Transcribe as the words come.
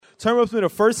Turn with me to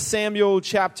 1 Samuel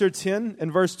chapter 10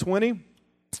 and verse 20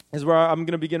 is where I'm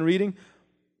going to begin reading.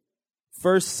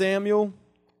 1 Samuel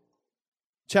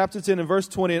chapter 10 and verse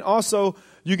 20. And also,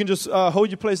 you can just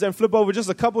hold your place there and flip over just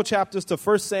a couple chapters to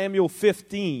 1 Samuel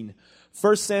 15.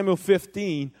 1 Samuel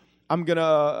 15. I'm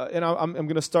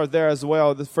gonna start there as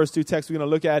well. The first two texts we're gonna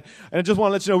look at, and I just want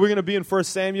to let you know we're gonna be in 1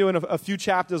 Samuel in a few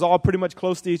chapters, all pretty much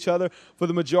close to each other for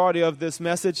the majority of this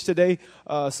message today.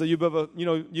 So you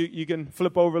can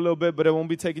flip over a little bit, but it won't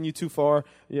be taking you too far.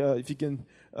 Yeah, if you can,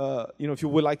 if you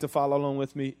would like to follow along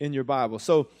with me in your Bible.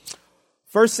 So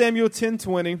 1 Samuel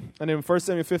 10:20, and then 1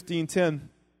 Samuel 15:10.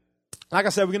 Like I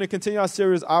said, we're gonna continue our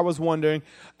series. I was wondering,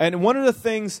 and one of the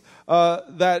things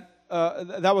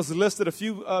that was listed, a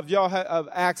few of y'all have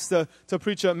asked to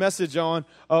preach a message on,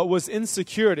 was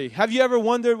insecurity. Have you ever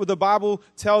wondered what the Bible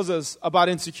tells us about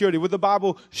insecurity, what the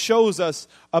Bible shows us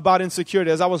about insecurity?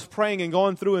 As I was praying and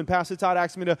going through, and Pastor Todd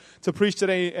asked me to preach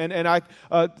today and I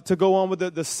to go on with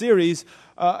the series,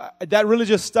 that really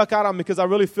just stuck out on me because I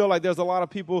really feel like there's a lot of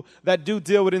people that do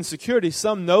deal with insecurity.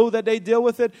 Some know that they deal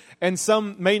with it, and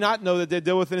some may not know that they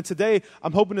deal with it. And today,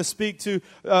 I'm hoping to speak to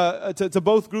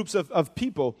both groups of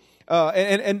people.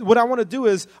 And what I want to do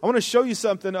is I want to show you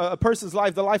something, a person's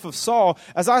life, the life of Saul.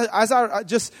 As I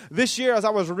just this year, as I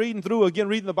was reading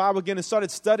the Bible again, and started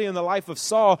studying the life of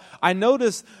Saul, I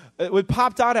noticed what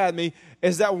popped out at me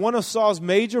is that one of Saul's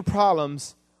major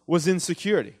problems was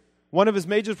insecurity. One of his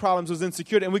major problems was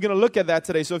insecurity, and we're going to look at that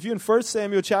today. So if you're in 1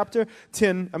 Samuel chapter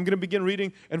 10, I'm going to begin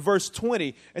reading in verse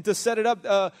 20. And to set it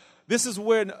up, this is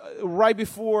when right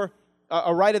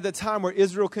at the time where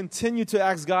Israel continued to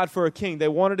ask God for a king. They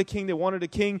wanted a king.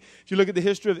 If you look at the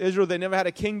history of Israel, they never had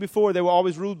a king before. They were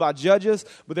always ruled by judges,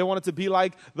 but they wanted to be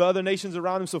like the other nations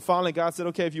around them. So finally God said,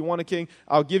 okay, if you want a king,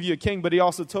 I'll give you a king. But he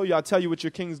also told you, I'll tell you what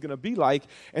your king is going to be like.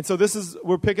 And so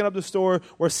we're picking up the story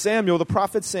where Samuel, the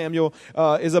prophet Samuel,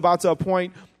 is about to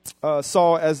appoint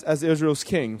Saul as Israel's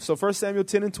king. So 1 Samuel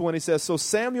 10 and 20 says, so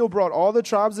Samuel brought all the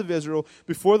tribes of Israel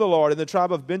before the Lord, and the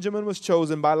tribe of Benjamin was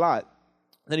chosen by lot.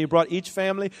 Then he brought each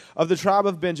family of the tribe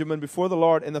of Benjamin before the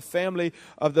Lord, and the family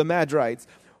of the Madrites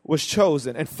was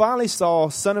chosen. And finally Saul,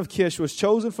 son of Kish, was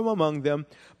chosen from among them.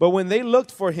 But when they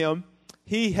looked for him,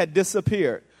 he had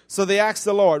disappeared. So they asked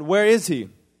the Lord, where is he?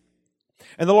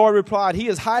 And the Lord replied, he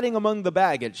is hiding among the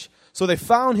baggage. So they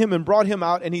found him and brought him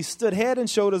out, and he stood head and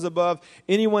shoulders above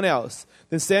anyone else.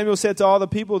 Then Samuel said to all the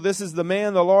people, this is the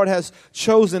man the Lord has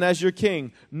chosen as your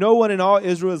king. No one in all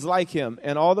Israel is like him.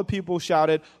 And all the people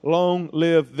shouted, long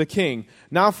live the king.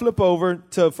 Now flip over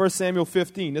to 1 Samuel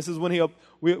 15. This is when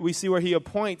we see where he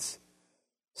appoints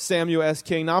Samuel as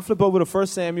king. Now flip over to 1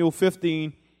 Samuel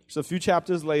 15, just a few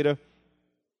chapters later.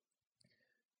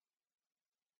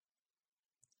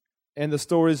 And the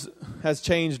story has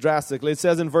changed drastically. It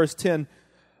says in verse 10,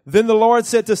 then the Lord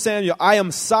said to Samuel, I am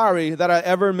sorry that I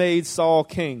ever made Saul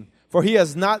king, for he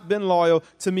has not been loyal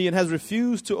to me and has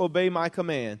refused to obey my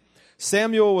command.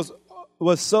 Samuel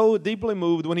was so deeply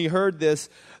moved when he heard this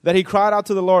that he cried out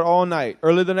to the Lord all night.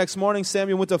 Early the next morning,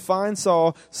 Samuel went to find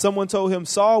Saul. Someone told him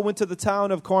Saul went to the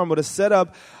town of Carmel to set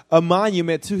up a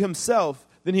monument to himself.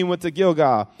 Then he went to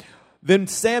Gilgal. When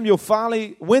Samuel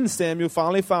finally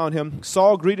found him,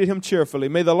 Saul greeted him cheerfully.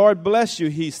 May the Lord bless you,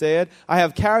 he said. I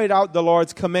have carried out the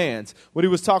Lord's commands. What he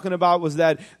was talking about was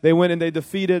that they went and they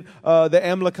defeated the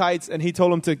Amalekites, and he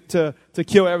told them to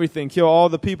kill everything, kill all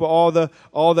the people, all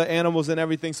the animals and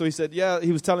everything. So he said,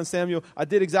 he was telling Samuel, I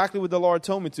did exactly what the Lord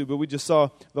told me to, but we just saw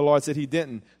the Lord said he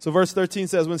didn't. So verse 13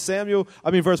 says,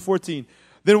 verse 14,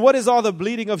 then what is all the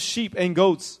bleating of sheep and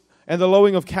goats and the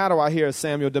lowing of cattle I hear?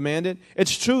 Samuel demanded.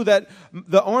 It's true that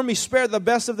the army spared the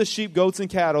best of the sheep, goats, and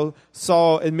cattle,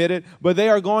 Saul admitted, but they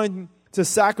are going to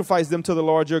sacrifice them to the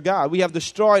Lord your God. We have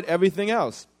destroyed everything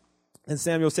else. And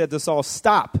Samuel said to Saul,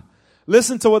 stop.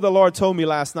 Listen to what the Lord told me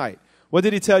last night. What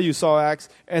did he tell you? Saul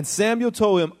asked. And Samuel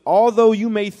told him, although you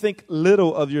may think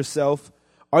little of yourself,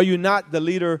 are you not the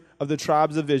leader of the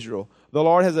tribes of Israel? The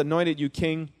Lord has anointed you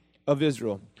king of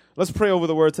Israel. Let's pray over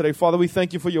the word today. Father, we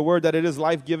thank you for your word, that it is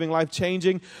life-giving,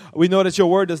 life-changing. We know that your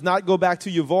word does not go back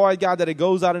to you void, God, that it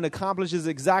goes out and accomplishes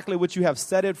exactly what you have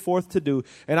set it forth to do.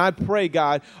 And I pray,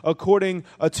 God, according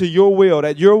to your will,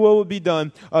 that your will would be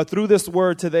done through this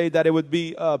word today, that it would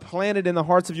be planted in the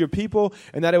hearts of your people,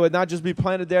 and that it would not just be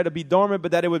planted there to be dormant,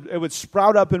 but that it would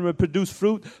sprout up and would produce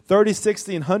fruit 30,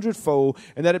 60, and 100-fold,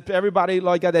 and that everybody,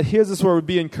 Lord God, that hears this word would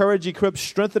be encouraged, equipped,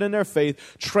 strengthened in their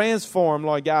faith, transformed,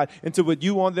 Lord God, into what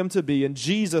you want them to be. In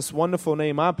Jesus' wonderful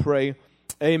name I pray,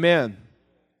 amen.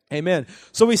 Amen.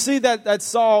 So we see that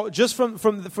Saul, just from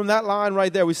that line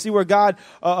right there, we see where God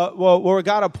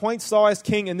appoints Saul as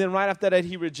king, and then right after that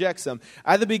he rejects him.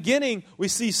 At the beginning, we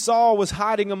see Saul was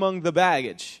hiding among the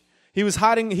baggage. He was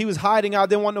hiding out,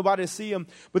 didn't want nobody to see him.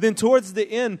 But then towards the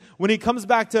end, when he comes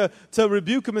back to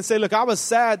rebuke him and say, look, I'm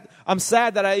sad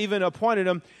that I even appointed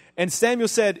him. And Samuel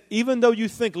said, even though you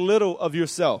think little of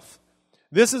yourself.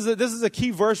 This is a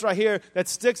key verse right here that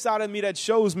sticks out at me, that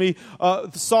shows me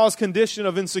Saul's condition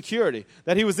of insecurity.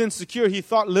 That he was insecure. He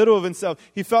thought little of himself.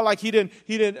 He felt like he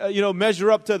didn't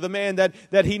measure up to the man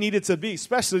that he needed to be,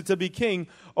 especially to be king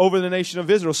over the nation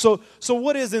of Israel. So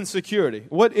what is insecurity?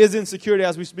 What is insecurity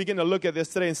as we begin to look at this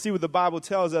today and see what the Bible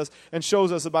tells us and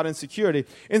shows us about insecurity?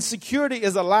 Insecurity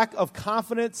is a lack of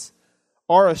confidence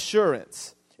or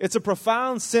assurance. It's a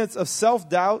profound sense of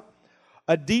self-doubt,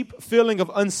 a deep feeling of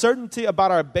uncertainty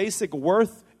about our basic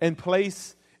worth and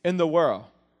place in the world.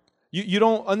 You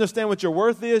don't understand what your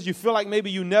worth is. You feel like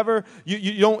maybe you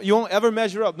won't ever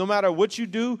measure up, no matter what you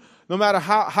do, no matter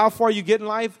how far you get in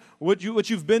life, what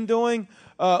you've been doing,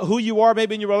 who you are,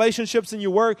 maybe in your relationships and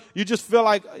your work. You just feel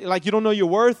like you don't know your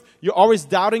worth. You're always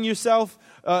doubting yourself.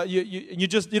 You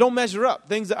don't measure up.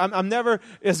 I'm never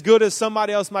as good as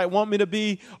somebody else might want me to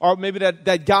be, or maybe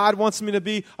that God wants me to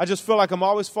be. I just feel like I'm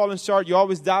always falling short. You're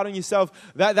always doubting yourself.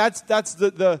 That's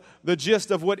the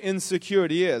gist of what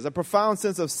insecurity is. A profound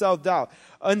sense of self-doubt,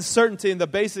 uncertainty in the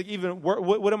basic. Even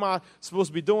what am I supposed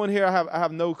to be doing here? I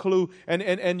have no clue.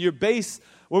 And your base.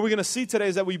 What we're going to see today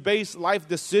is that we base life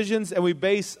decisions and we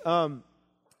base our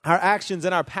actions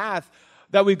and our path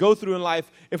that we go through in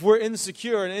life. If we're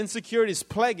insecure and insecurity is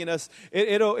plaguing us,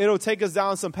 it'll take us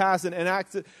down some paths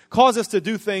and cause us to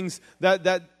do things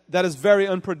that is very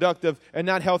unproductive and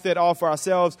not healthy at all for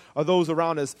ourselves or those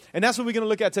around us. And that's what we're going to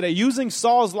look at today. Using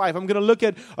Saul's life, I'm going to look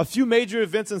at a few major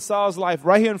events in Saul's life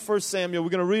right here in 1 Samuel. We're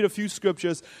going to read a few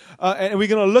scriptures, and we're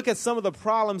going to look at some of the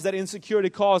problems that insecurity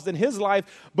caused in his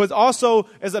life, but also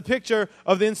as a picture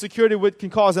of the insecurity it can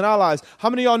cause in our lives. How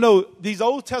many of y'all know these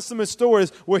Old Testament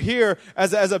stories were here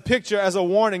as a picture, as a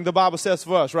warning, the Bible says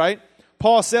for us, right?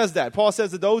 Paul says that. Paul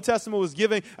says that the Old Testament was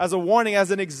given as a warning,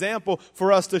 as an example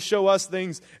for us to show us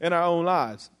things in our own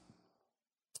lives.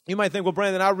 You might think, well,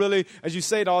 Brandon, I really, as you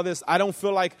say all this, I don't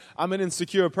feel like I'm an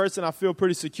insecure person. I feel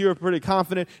pretty secure, pretty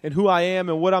confident in who I am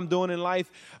and what I'm doing in life.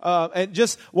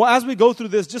 As we go through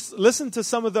this, just listen to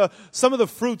some of the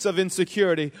fruits of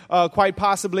insecurity, quite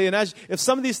possibly. And if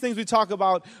some of these things we talk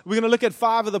about, we're going to look at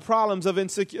 5 of the problems of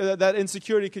that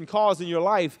insecurity can cause in your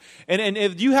life. And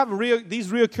if you have these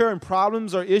reoccurring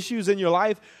problems or issues in your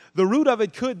life, the root of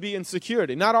it could be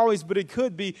insecurity. Not always, but it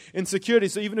could be insecurity.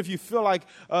 So even if you feel like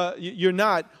you're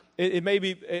not, it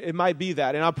might be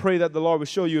that. And I pray that the Lord will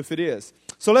show you if it is.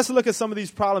 So let's look at some of these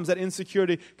problems that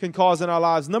insecurity can cause in our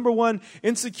lives. Number 1,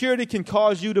 insecurity can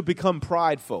cause you to become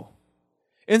prideful.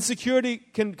 Insecurity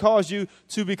can cause you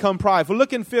to become prideful.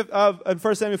 Look in 1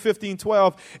 Samuel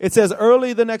 15:12. It says,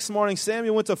 early the next morning,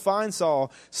 Samuel went to find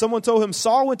Saul. Someone told him,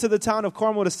 Saul went to the town of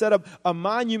Carmel to set up a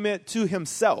monument to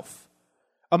himself.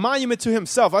 A monument to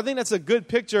himself. I think that's a good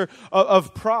picture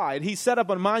of pride. He set up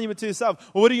a monument to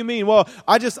himself. Well, what do you mean? Well,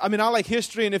 I like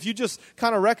history, and if you just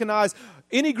kind of recognize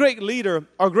any great leader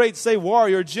or great, say,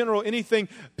 warrior, general, anything,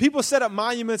 people set up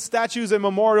monuments, statues, and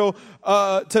memorial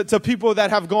to people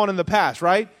that have gone in the past,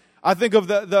 right? I think of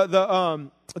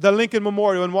the Lincoln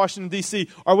Memorial in Washington, D.C.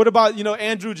 Or what about,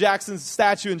 Andrew Jackson's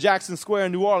statue in Jackson Square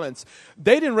in New Orleans?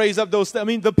 They didn't raise up those.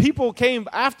 The people came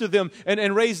after them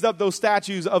and raised up those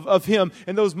statues of him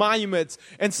and those monuments.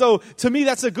 And so, to me,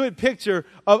 that's a good picture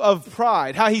of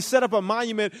pride, how he set up a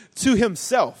monument to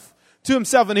himself.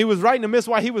 And he was right in the midst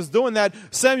while he was doing that.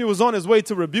 Samuel was on his way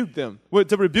to rebuke him,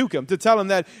 to tell him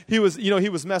that he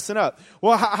was messing up.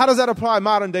 Well, how does that apply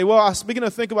modern day? Well, I was beginning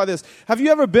to think about this. Have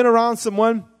you ever been around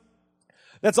someone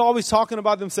that's always talking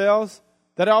about themselves,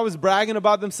 that are always bragging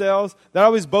about themselves, that are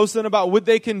always boasting about what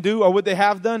they can do or what they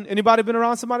have done? Anybody been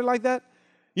around somebody like that?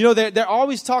 They're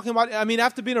always talking about,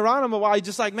 after being around them a while, you're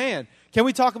just like, man, can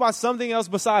we talk about something else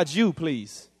besides you,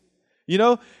 please?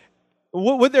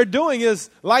 What they're doing is,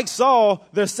 like Saul,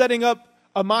 they're setting up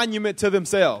a monument to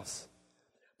themselves.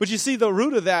 But you see, the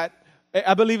root of that,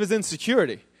 I believe, is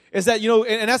insecurity. Is that,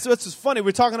 and that's what's just funny.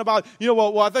 We're talking about, I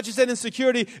thought you said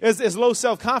insecurity is low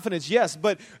self-confidence. Yes,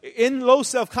 but in low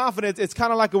self-confidence, it's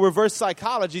kind of like a reverse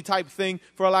psychology type thing,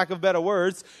 for a lack of better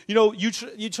words. You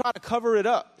try to cover it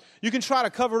up. You can try to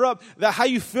cover up how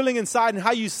you feeling inside and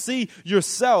how you see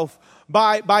yourself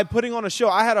by putting on a show.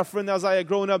 I had a friend that was like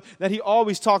growing up that he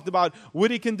always talked about what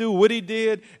he can do, what he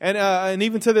did, and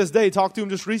even to this day, talked to him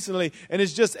just recently, and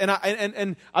it's just, and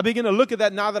I begin to look at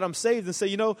that now that I'm saved and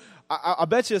say, I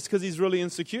bet you it's because he's really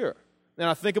insecure. And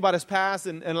I think about his past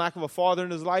and lack of a father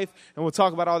in his life, and we'll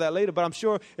talk about all that later. But I'm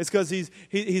sure it's because he's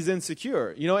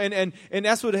insecure, and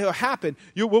that's what will happen.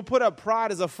 We'll put up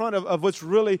pride as a front of what's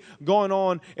really going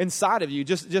on inside of you,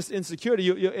 just insecurity.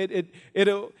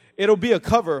 It'll be a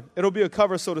cover. It'll be a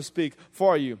cover, so to speak,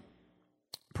 for you.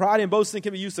 Pride and boasting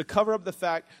can be used to cover up the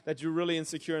fact that you're really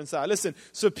insecure inside. Listen,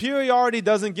 superiority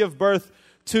doesn't give birth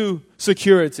to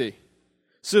security.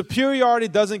 Superiority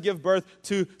doesn't give birth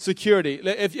to security.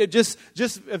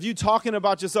 If you talking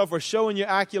about yourself or showing your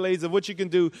accolades of what you can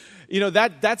do,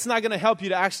 that's not going to help you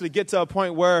to actually get to a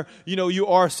point where you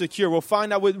are secure. We'll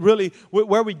find out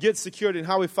where we get security and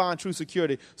how we find true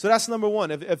security. So that's number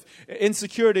one. If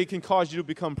insecurity can cause you to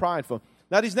become prideful.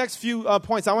 Now these next few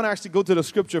points, I want to actually go to the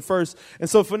scripture first. And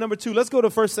so for number 2, let's go to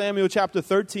 1 Samuel chapter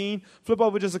 13. Flip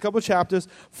over just a couple chapters.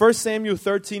 1 Samuel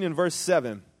 13 and verse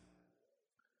 7.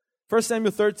 1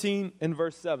 Samuel 13 and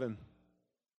verse 7.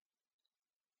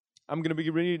 I'm going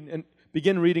to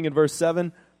begin reading in verse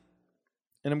 7,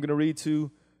 and I'm going to read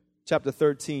to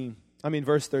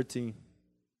verse 13.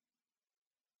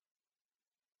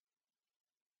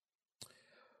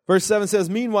 Verse 7 says,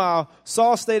 "Meanwhile,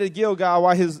 Saul stayed at Gilgal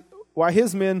while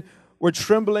his men were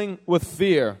trembling with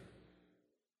fear.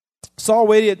 Saul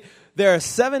waited there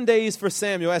 7 days for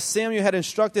Samuel, as Samuel had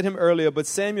instructed him earlier, but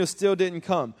Samuel still didn't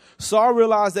come. Saul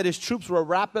realized that his troops were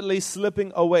rapidly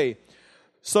slipping away.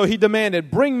 So he demanded,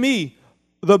 'Bring me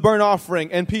the burnt offering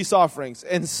and peace offerings.'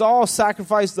 And Saul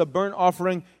sacrificed the burnt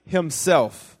offering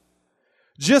himself.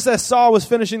 Just as Saul was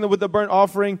finishing with the burnt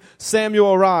offering,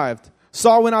 Samuel arrived.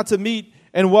 Saul went out to meet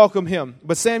and welcome him.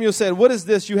 But Samuel said, 'What is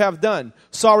this you have done?'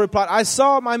 Saul replied, 'I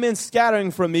saw my men scattering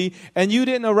from me, and you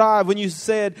didn't arrive when you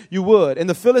said you would. And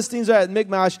the Philistines are at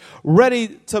Michmash, ready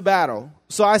to battle.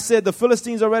 So I said, the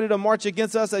Philistines are ready to march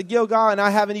against us at Gilgal, and I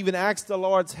haven't even asked the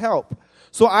Lord's help.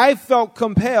 So I felt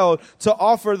compelled to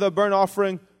offer the burnt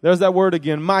offering,'" there's that word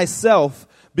again, "'myself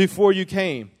before you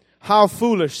came.' How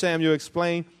foolish," Samuel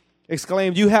exclaimed.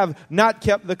 "You have not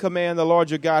kept the command the Lord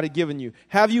your God had given you.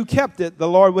 Have you kept it, the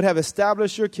Lord would have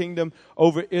established your kingdom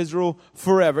over Israel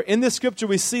forever." In this scripture,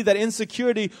 we see that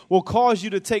insecurity will cause you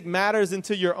to take matters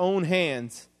into your own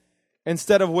hands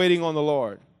instead of waiting on the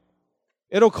Lord.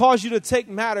 It'll cause you to take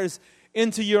matters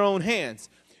into your own hands.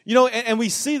 And we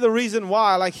see the reason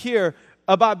why, like here,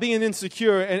 about being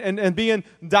insecure and being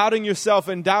doubting yourself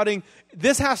and doubting.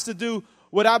 This has to do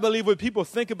what I believe what people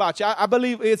think about you. I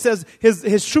believe it says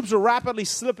his troops are rapidly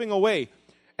slipping away.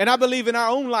 And I believe in our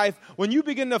own life, when you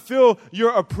begin to feel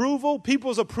your approval,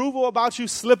 people's approval about you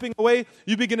slipping away,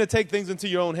 you begin to take things into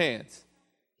your own hands.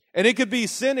 And it could be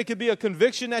sin. It could be a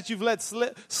conviction that you've let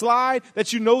slide,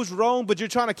 that you know is wrong, but you're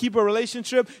trying to keep a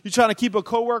relationship. You're trying to keep a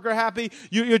coworker happy.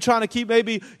 You're trying to keep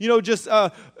maybe, just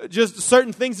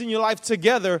certain things in your life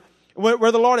together.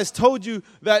 Where the Lord has told you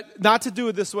that not to do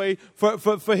it this way,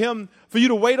 for you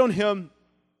to wait on Him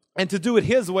and to do it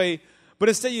His way, but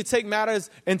instead you take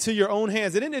matters into your own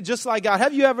hands. And isn't it just like God?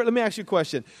 Let me ask you a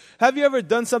question. Have you ever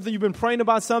done something, you've been praying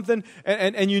about something,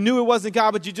 and you knew it wasn't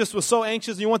God, but you just were so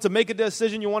anxious, and you wanted to make a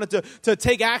decision, you wanted to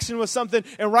take action with something,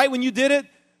 and right when you did it,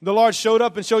 the Lord showed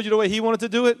up and showed you the way He wanted to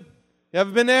do it? You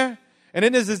ever been there? And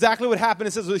then this is exactly what happened.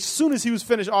 It says as soon as he was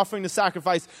finished offering the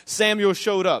sacrifice, Samuel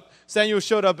showed up.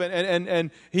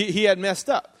 And he had messed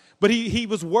up. But he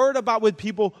was worried about what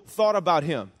people thought about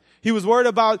him. He was worried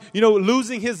about,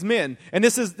 losing his men. And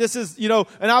this is,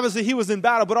 and obviously he was in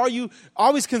battle. But are you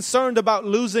always concerned about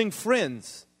losing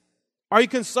friends? Are you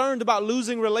concerned about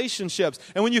losing relationships?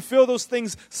 And when you feel those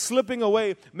things slipping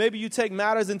away, maybe you take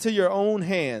matters into your own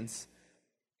hands.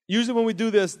 Usually when we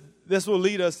do this will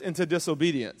lead us into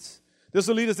disobedience. This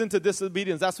will lead us into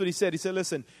disobedience. That's what he said. He said,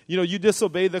 listen, you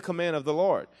disobey the command of the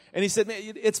Lord. And he said, man,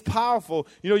 it's powerful.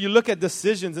 You look at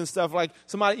decisions and stuff like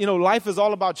somebody, life is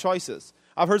all about choices.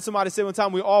 I've heard somebody say one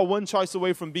time, we're all one choice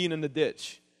away from being in the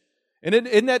ditch. And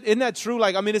isn't that true?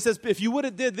 It says, if you would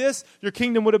have did this, your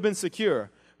kingdom would have been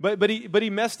secure. But he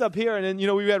messed up here. And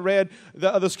then, we had read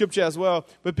the other scripture as well.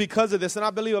 But because of this, and I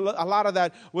believe a lot of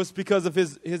that was because of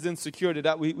his insecurity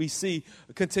that we see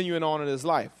continuing on in his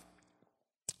life.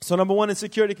 So number 1,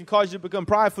 insecurity can cause you to become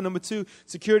prideful. Number 2,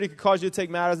 security can cause you to take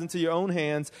matters into your own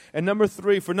hands. And number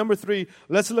 3,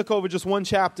 let's look over just one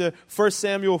chapter, 1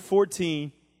 Samuel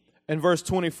 14 and verse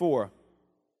 24.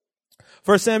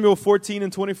 1 Samuel 14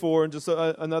 and 24, and just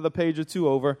another page or two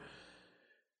over.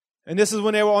 And this is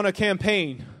when they were on a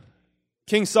campaign.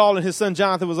 King Saul and his son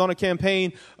Jonathan was on a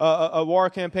campaign, a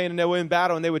war campaign, and they were in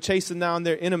battle, and they were chasing down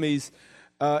their enemies.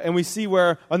 And we see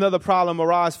where another problem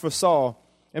arose for Saul.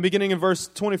 And beginning in verse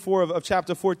 24 of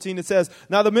chapter 14, it says,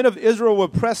 "Now the men of Israel were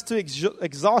pressed to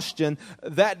exhaustion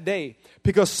that day,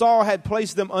 because Saul had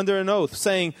placed them under an oath,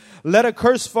 saying, 'Let a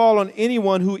curse fall on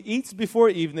anyone who eats before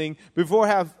evening, before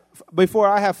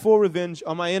I have full revenge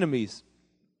on my enemies.'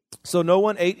 So no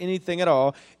one ate anything at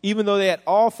all, even though they had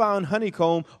all found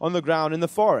honeycomb on the ground in the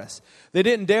forest. They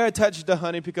didn't dare touch the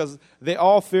honey because they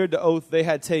all feared the oath they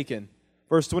had taken."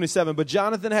 Verse 27, "But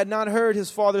Jonathan had not heard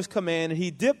his father's command, and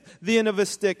he dipped the end of his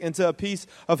stick into a piece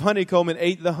of honeycomb and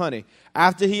ate the honey.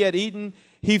 After he had eaten,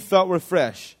 he felt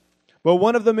refreshed. But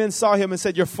one of the men saw him and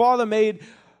said, 'Your father made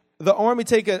the army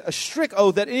take a strict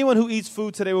oath that anyone who eats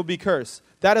food today will be cursed.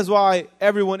 That is why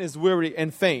everyone is weary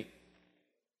and faint.'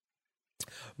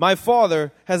 'My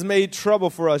father has made trouble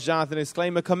for us,' Jonathan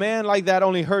exclaimed. 'A command like that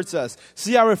only hurts us.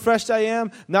 See how refreshed I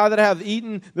am now that I have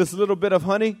eaten this little bit of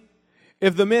honey?'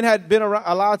 If the men had been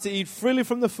allowed to eat freely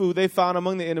from the food they found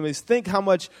among the enemies, think how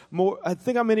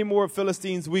many more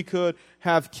Philistines we could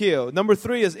have killed." Number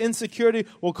 3 is insecurity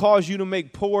will cause you to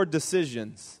make poor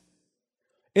decisions.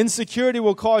 Insecurity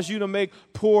will cause you to make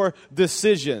poor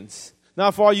decisions. Now,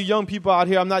 for all you young people out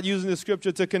here, I'm not using the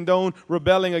scripture to condone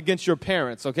rebelling against your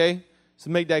parents, okay?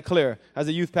 So make that clear. As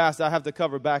a youth pastor, I have to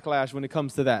cover backlash when it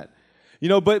comes to that.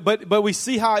 But we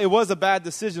see how it was a bad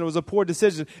decision. It was a poor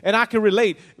decision. And I can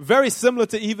relate, very similar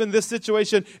to even this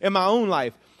situation in my own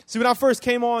life. See, when I first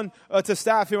came on to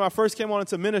staff here, when I first came on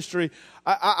into ministry,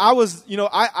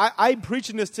 I'm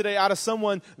preaching this today out of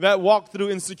someone that walked through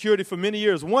insecurity for many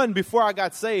years. One, before I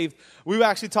got saved, we were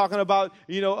actually talking about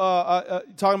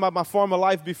my former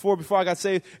life before I got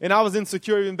saved. And I was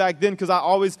insecure even back then because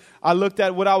I looked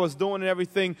at what I was doing and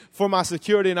everything for my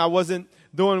security, and I wasn't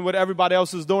doing what everybody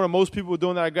else was doing, or most people were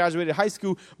doing that I graduated high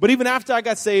school. But even after I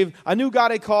got saved, I knew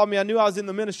God had called me. I knew I was in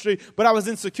the ministry, but I was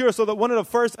insecure. So that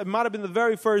it might have been the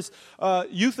very first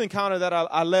youth encounter that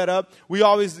I led up. We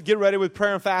always get ready with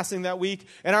prayer and fasting that week.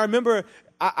 And I remember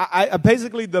I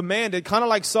basically demanded, kind of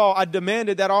like Saul, I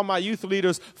demanded that all my youth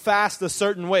leaders fast a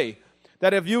certain way.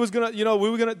 That if you was going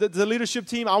to, the leadership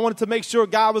team, I wanted to make sure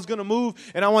God was going to move,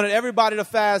 and I wanted everybody to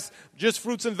fast just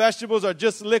fruits and vegetables or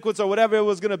just liquids or whatever it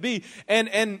was going to be.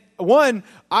 And one,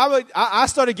 I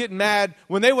started getting mad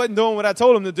when they wasn't doing what I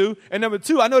told them to do. And number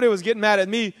 2, I know they was getting mad at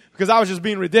me because I was just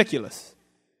being ridiculous.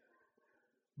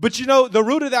 But the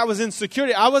root of that was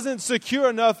insecurity. I wasn't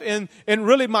secure enough in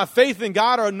really my faith in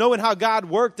God or knowing how God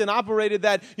worked and operated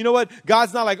that, you know what,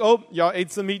 God's not like, oh, y'all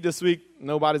ate some meat this week.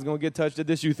 Nobody's going to get touched at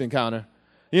this youth encounter.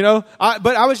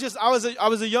 But I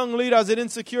was a young leader. I was an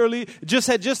insecure lead. Just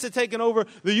had taken over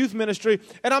the youth ministry,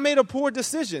 and I made a poor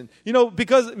decision.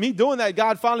 Because me doing that,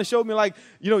 God finally showed me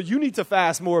you need to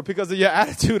fast more because of your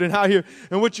attitude and how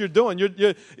and what you're doing.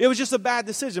 It was just a bad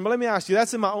decision. But let me ask you,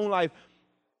 that's in my own life.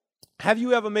 Have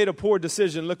you ever made a poor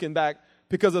decision looking back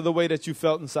because of the way that you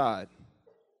felt inside?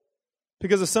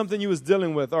 Because of something you was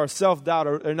dealing with, or self-doubt,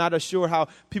 or not sure how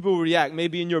people will react,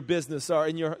 maybe in your business or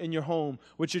in your home,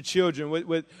 with your children,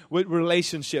 with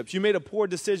relationships. You made a poor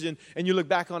decision, and you look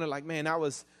back on it like, man, that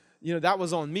was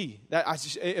on me.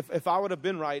 If I would have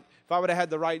been right, if I would have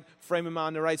had the right frame of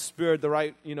mind, the right spirit, the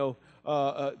right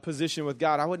position with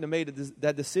God, I wouldn't have made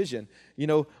that decision.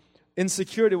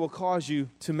 Insecurity will cause you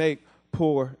to make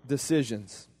poor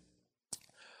decisions.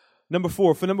 Number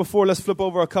 4. For number 4, let's flip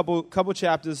over a couple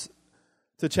chapters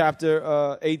to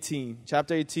chapter 18.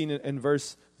 Chapter 18 and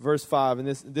verse 5. And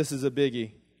this is a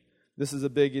biggie. This is a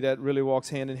biggie that really walks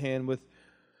hand in hand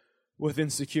with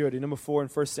insecurity. Number 4 in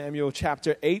 1 Samuel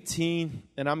chapter 18.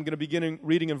 And I'm going to begin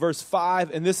reading in verse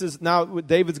 5. And this is now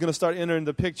David's going to start entering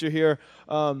the picture here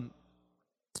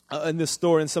in this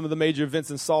story and some of the major events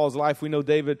in Saul's life. We know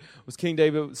King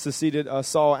David succeeded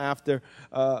Saul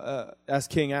as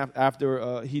king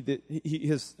after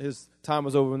his time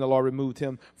was over when the Lord removed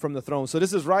him from the throne. So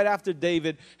this is right after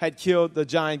David had killed the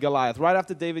giant Goliath. Right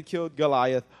after David killed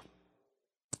Goliath,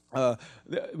 we're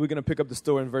going to pick up the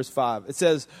story in verse 5. It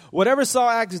says, "Whatever Saul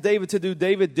asked David to do,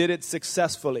 David did it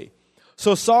successfully.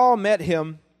 So Saul made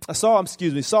him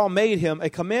a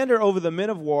commander over the men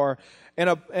of war,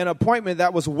 an appointment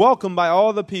that was welcomed by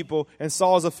all the people and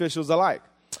Saul's officials alike.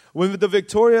 When the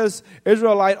victorious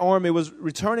Israelite army was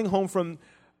returning home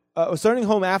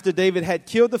after David had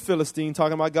killed the Philistine,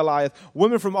 talking about Goliath,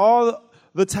 women from all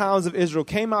the towns of Israel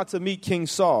came out to meet King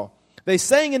Saul. They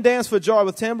sang and danced for joy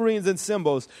with tambourines and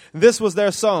cymbals. This was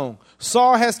their song: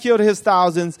 Saul has killed his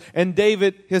thousands and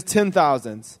David his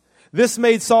 10,000s. This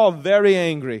made Saul very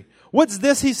angry. What's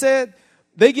this, he said?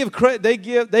 They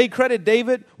credit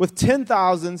David with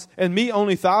 10,000s and me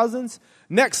only thousands.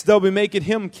 Next, they'll be making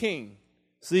him king.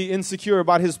 See, insecure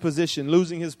about his position,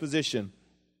 losing his position.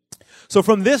 So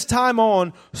from this time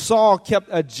on, Saul kept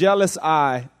a jealous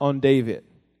eye on David.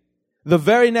 The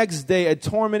very next day, a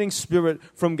tormenting spirit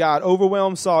from God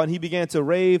overwhelmed Saul, and he began to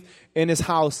rave in his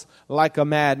house like a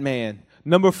madman.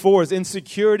 Number 4 is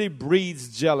insecurity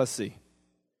breeds jealousy.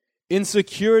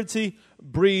 Insecurity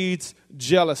breeds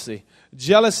jealousy.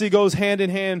 Jealousy goes hand in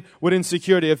hand with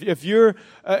insecurity. If you're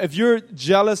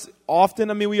jealous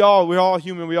often, I mean, we're all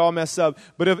human, we all mess up.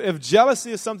 But if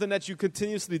jealousy is something that you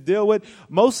continuously deal with,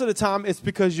 most of the time it's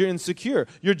because you're insecure.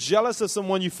 You're jealous of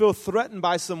someone, you feel threatened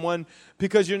by someone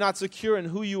because you're not secure in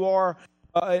who you are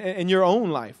in your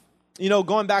own life. You know,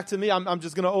 going back to me, I'm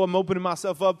opening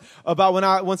myself up about when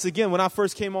I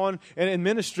first came on in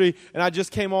ministry, and I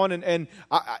just came on, and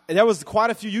there was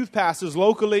quite a few youth pastors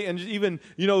locally, and even,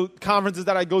 conferences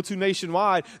that I go to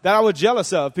nationwide that I was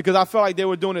jealous of, because I felt like they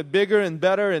were doing it bigger and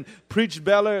better and preached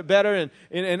better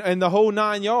and the whole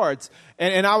 9 yards.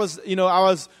 And I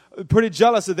was pretty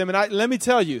jealous of them. And let me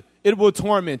tell you, it will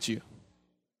torment you.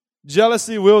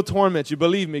 Jealousy will torment you,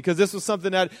 believe me, because this was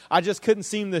something that I just couldn't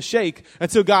seem to shake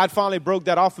until God finally broke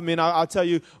that off of me. And I'll tell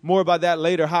you more about that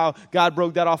later, how God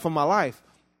broke that off of my life.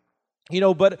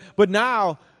 But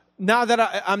now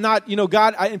that I'm not,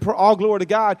 God, all glory to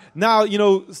God. Now,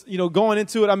 going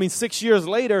into it, 6 years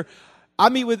later, I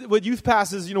meet with youth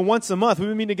pastors, once a month. We've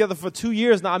been meeting together for 2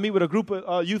 years now. I meet with a group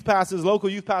of youth pastors,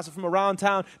 local youth pastors from around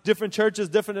town, different churches,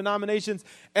 different denominations,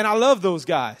 and I love those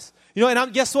guys.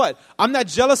 And guess what? I'm not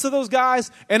jealous of those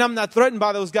guys, and I'm not threatened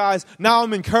by those guys. Now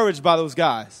I'm encouraged by those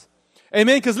guys.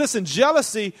 Amen? Because listen,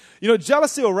 jealousy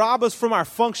will rob us from our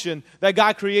function that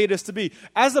God created us to be.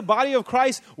 As the body of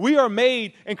Christ, we are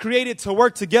made and created to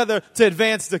work together to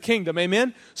advance the kingdom.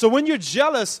 Amen? So when you're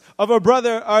jealous of a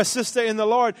brother or a sister in the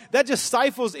Lord, that just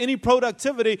stifles any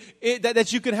productivity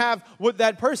that you can have with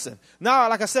that person. Now,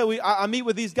 like I said, I meet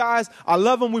with these guys. I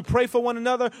love them. We pray for one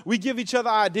another. We give each other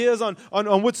ideas on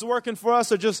what's working for us,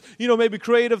 or just, maybe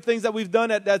creative things that we've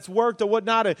done that's worked or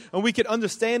whatnot, and we can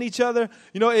understand each other.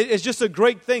 It's just a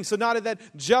great thing. So now that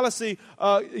jealousy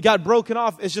got broken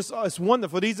off, it's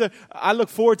wonderful. I look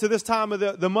forward to this time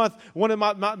of the month, one of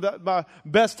my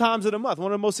best times of the month,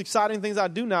 one of the most exciting things I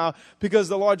do now, because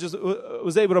the Lord just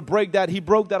was able to break that. He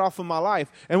broke that off of my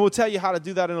life. And we'll tell you how to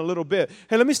do that in a little bit.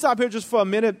 Hey, let me stop here just for a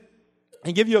minute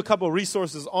and give you a couple of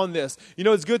resources on this.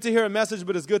 It's good to hear a message,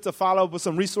 but it's good to follow up with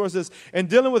some resources. And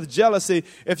dealing with jealousy,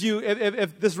 if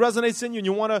this resonates in you and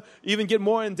you want to even get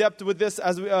more in depth with this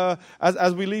as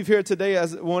we leave here today,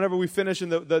 whenever we finish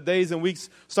and the days and weeks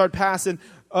start passing,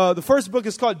 the first book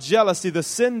is called Jealousy, the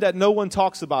Sin That No One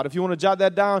Talks About. If you want to jot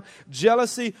that down,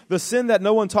 Jealousy, the Sin That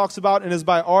No One Talks About, and is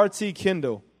by R.T.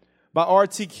 Kendall.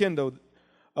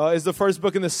 Is the first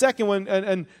book. And the second one,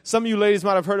 and some of you ladies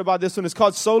might have heard about this one, it's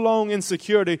called So Long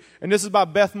Insecurity. And this is by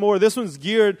Beth Moore. This one's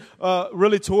geared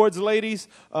really towards ladies,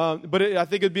 but I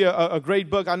think it'd be a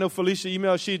great book. I know Felicia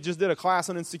emailed, she just did a class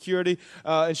on insecurity,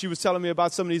 and she was telling me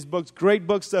about some of these books. Great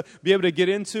books to be able to get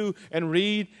into and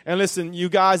read. And listen, you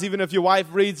guys, even if your wife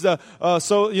reads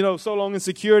So Long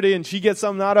Insecurity and she gets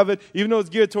something out of it, even though it's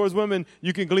geared towards women,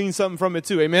 you can glean something from it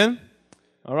too. Amen?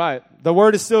 All right. The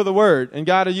word is still the word, and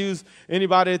God will use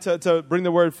anybody to bring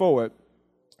the word forward.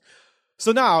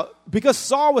 So now, because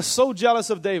Saul was so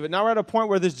jealous of David, now we're at a point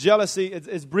where this jealousy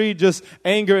is breed just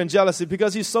anger and jealousy.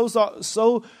 Because he's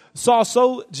so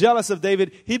jealous of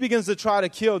David, he begins to try to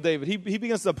kill David. He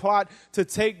begins to plot to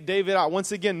take David out.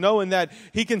 Once again, knowing that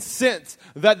he can sense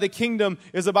that the kingdom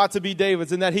is about to be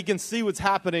David's and that he can see what's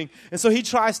happening. And so he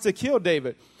tries to kill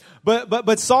David.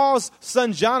 But Saul's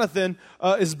son Jonathan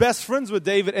is best friends with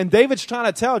David, and David's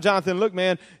trying to tell Jonathan, look,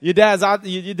 man, your dad's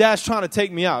trying to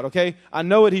take me out, okay? I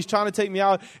know it. He's trying to take me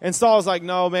out. And Saul's like,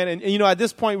 no, man. And at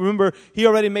this point, remember, he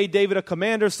already made David a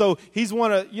commander, so he's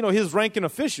one of, his ranking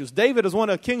officials. David is one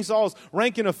of King Saul's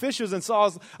ranking officials, and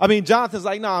Jonathan's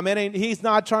like, nah, man, he's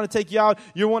not trying to take you out.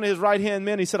 You're one of his right-hand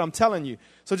men. He said, I'm telling you.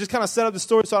 So just kind of set up the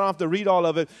story so I don't have to read all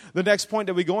of it. The next point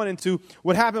that we're going into,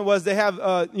 what happened was they have,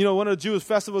 one of the Jewish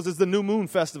festivals is the New Moon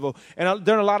Festival. And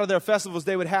during a lot of their festivals,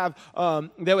 they would have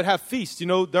feasts.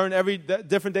 During every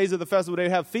different days of the festival, they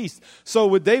would have feasts. So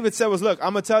what David said was, look,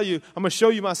 I'm going to tell you, I'm going to show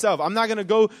you myself. I'm not going to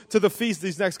go to the feast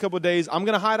these next couple of days. I'm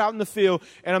going to hide out in the field.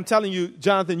 And I'm telling you,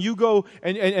 Jonathan, you go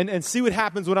and see what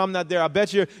happens when I'm not there. I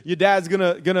bet your dad's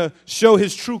going to show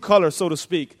his true color, so to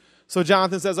speak. So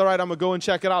Jonathan says, all right, I'm going to go and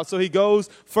check it out. So he goes.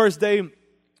 First day,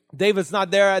 David's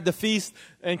not there at the feast.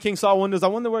 And King Saul wonders, I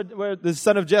wonder where the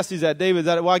son of Jesse's at. David's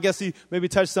at it. Well, I guess he maybe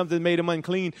touched something, made him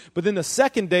unclean. But then the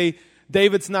second day,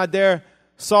 David's not there.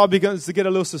 Saul begins to get a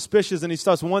little suspicious, and he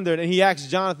starts wondering. And he asks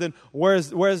Jonathan,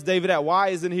 where's David at? Why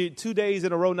isn't he 2 days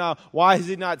in a row now? Why is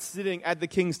he not sitting at the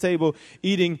king's table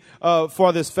eating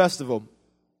for this festival?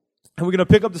 And we're going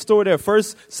to pick up the story there. 1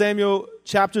 Samuel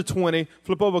chapter 20.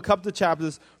 Flip over a couple of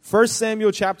chapters. 1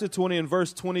 Samuel chapter 20 and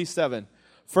verse 27.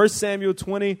 1 Samuel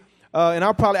 20. And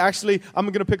I'm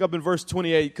going to pick up in verse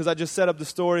 28 because I just set up the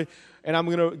story. And I'm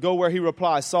going to go where he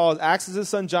replies. Saul asks his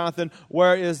son Jonathan,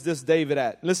 where is this David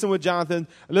at? Listen what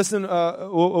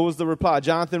was the reply.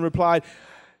 Jonathan replied,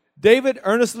 David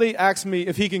earnestly asked me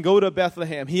if he can go to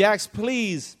Bethlehem. He asked,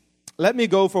 please let me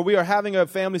go, for we are having a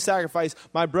family sacrifice.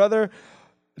 My brother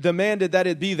demanded that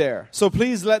it be there. So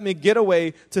please let me get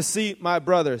away to see my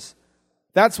brothers.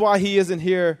 That's why he isn't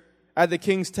here at the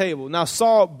king's table. Now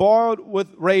Saul boiled with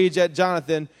rage at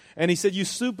Jonathan, and he said, you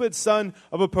stupid son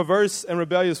of a perverse and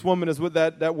rebellious woman is what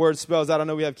that word spells out. I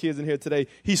know we have kids in here today.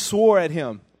 He swore at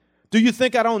him. Do you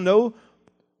think I don't know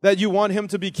that you want him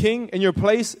to be king in your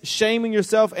place, shaming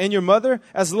yourself and your mother?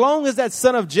 As long as that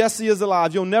son of Jesse is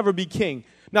alive, you'll never be king.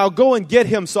 Now go and get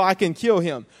him so I can kill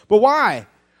him. But why?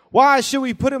 Why should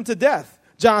we put him to death?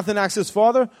 Jonathan asked his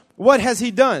father. What has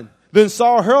he done? Then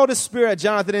Saul hurled his spear at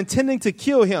Jonathan, intending to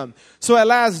kill him. So at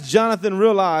last Jonathan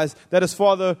realized that his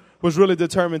father was really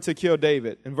determined to kill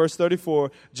David. In verse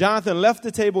 34, Jonathan left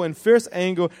the table in fierce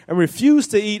anger and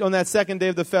refused to eat on that second day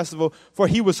of the festival, for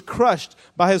he was crushed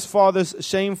by his father's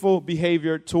shameful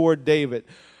behavior toward David.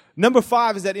 Number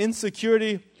 5 is that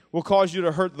insecurity will cause you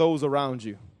to hurt those around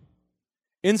you.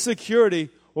 Insecurity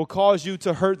will cause you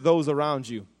to hurt those around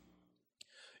you.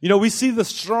 You know, we see the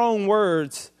strong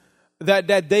words that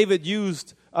David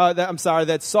used,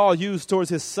 that Saul used towards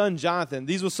his son Jonathan.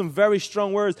 These were some very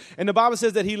strong words. And the Bible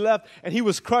says that he left and he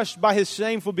was crushed by his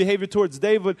shameful behavior towards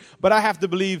David. But I have to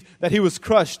believe that he was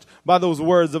crushed by those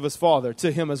words of his father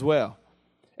to him as well.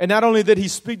 And not only did he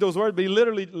speak those words, but he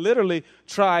literally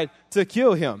tried to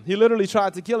kill him. He literally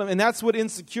tried to kill him. And that's what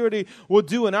insecurity will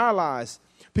do in our lives.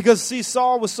 Because, see,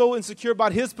 Saul was so insecure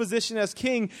about his position as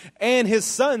king and his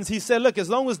sons. He said, look, as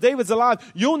long as David's alive,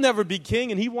 you'll never be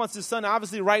king. And he wants his son,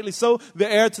 obviously, rightly so,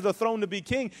 the heir to the throne, to be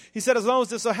king. He said, as long as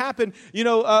this will happen,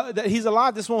 that he's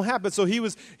alive, this won't happen. So he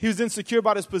was insecure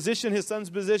about his position, his son's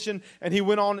position, and he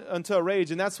went on into a rage.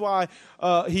 And that's why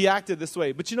he acted this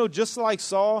way. But, just like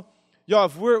Saul, y'all,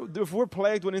 if we're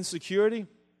plagued with insecurity,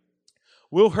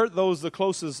 we'll hurt those the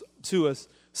closest to us,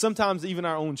 sometimes even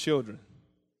our own children.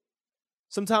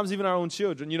 Sometimes even our own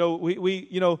children.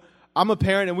 I'm a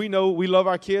parent and we know we love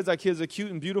our kids. Our kids are cute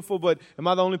and beautiful, but am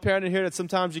I the only parent in here that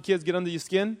sometimes your kids get under your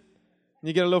skin and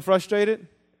you get a little frustrated?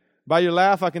 By your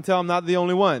laugh, I can tell I'm not the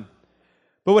only one.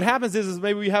 But what happens is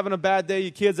maybe you're having a bad day,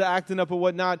 your kids are acting up or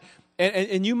whatnot,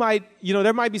 and you might,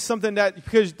 there might be something that,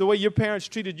 because the way your parents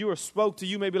treated you or spoke to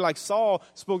you, maybe like Saul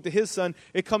spoke to his son,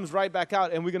 it comes right back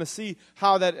out, and we're going to see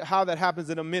how that happens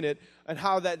in a minute, and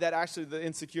how that actually the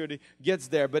insecurity gets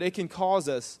there. But it can cause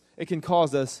us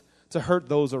to hurt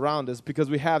those around us because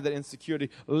we have that insecurity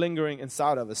lingering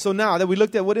inside of us. So now that we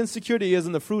looked at what insecurity is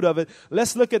and the fruit of it,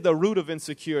 let's look at the root of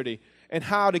insecurity and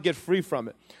how to get free from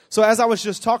it. So as I was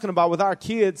just talking about with our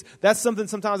kids, that's something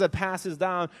sometimes that passes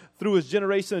down through his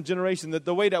generation to generation, that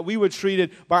the way that we were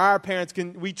treated by our parents,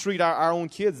 we treat our own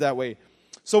kids that way.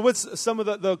 So what's some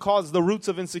of the causes, the roots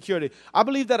of insecurity? I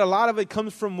believe that a lot of it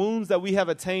comes from wounds that we have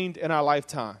attained in our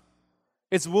lifetime.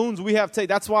 It's wounds we have taken.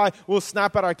 That's why we'll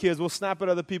snap at our kids. We'll snap at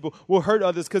other people. We'll hurt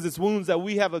others because it's wounds that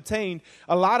we have obtained.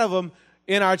 A lot of them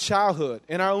in our childhood.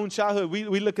 In our own childhood,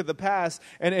 we look at the past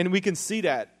and we can see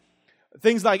that.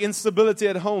 Things like instability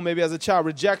at home, maybe as a child,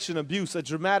 rejection, abuse, a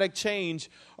dramatic change,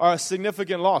 or a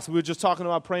significant loss. We were just talking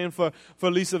about praying for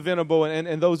Lisa Venable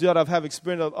and those that have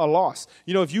experienced a loss.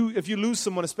 If you lose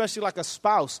someone, especially like a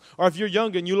spouse, or if you're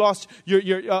younger and you lost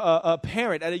a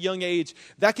parent at a young age,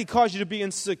 that could cause you to be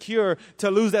insecure, to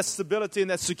lose that stability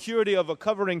and that security of a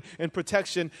covering and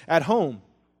protection at home.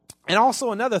 And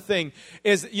also another thing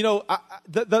is,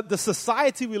 the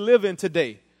society we live in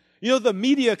today, the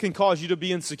media can cause you to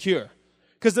be insecure.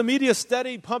 Because the media is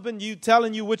steady pumping you,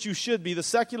 telling you what you should be. The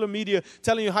secular media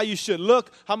telling you how you should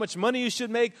look, how much money you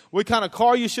should make, what kind of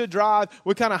car you should drive,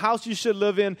 what kind of house you should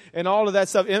live in, and all of that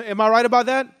stuff. Am I right about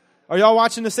that? Are y'all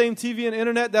watching the same TV and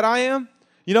internet that I am?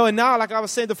 And now, like I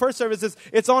was saying, the first service is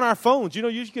it's on our phones. You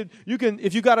can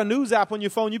if you got a news app on your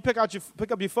phone, you pick up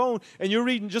your phone and you're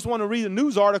reading, just want to read a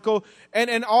news article,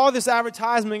 and all this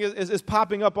advertisement is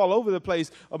popping up all over the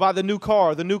place about the new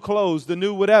car, the new clothes, the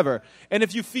new whatever. And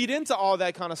if you feed into all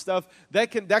that kind of stuff,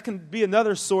 that can be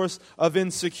another source of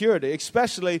insecurity,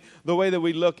 especially the way that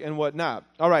we look and whatnot.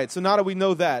 All right, so now that we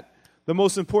know that, the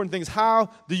most important thing is, how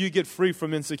do you get free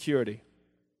from insecurity?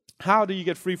 How do you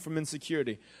get free from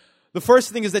insecurity? The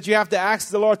first thing is that you have to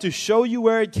ask the Lord to show you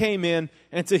where it came in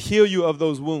and to heal you of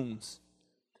those wounds.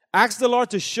 Ask the Lord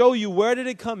to show you where did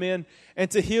it come in and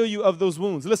to heal you of those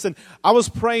wounds. Listen, I was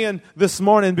praying this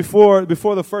morning before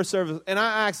the first service, and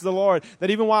I asked the Lord that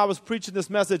even while I was preaching this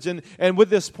message and with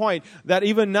this point, that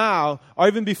even now or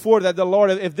even before that, the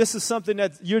Lord, if this is something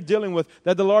that you're dealing with,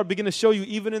 that the Lord begin to show you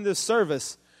even in this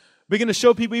service. Begin to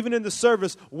show people even in the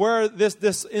service where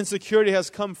this insecurity has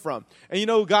come from. And you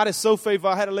know, God is so faithful.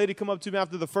 I had a lady come up to me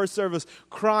after the first service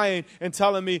crying and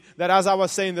telling me that as I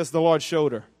was saying this, the Lord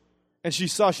showed her. And she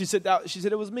said,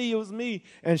 it was me.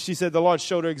 And she said the Lord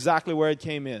showed her exactly where it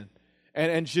came in.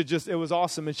 And it was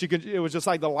awesome. And it was just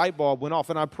like the light bulb went off.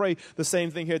 And I pray the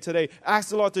same thing here today. Ask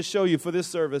the Lord to show you for this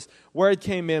service where it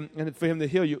came in and for him to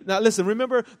heal you. Now listen,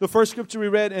 remember the first scripture we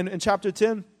read in chapter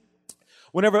 10?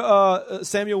 Whenever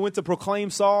Samuel went to proclaim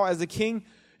Saul as the king,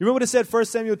 you remember what it said, 1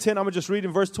 Samuel 10, I'm going to just read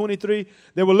in verse 23.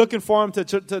 They were looking for him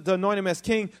to anoint him as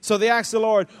king. So they asked the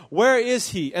Lord, where is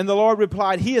he? And the Lord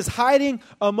replied, he is hiding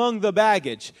among the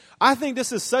baggage. I think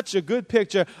this is such a good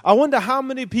picture. I wonder how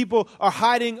many people are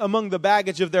hiding among the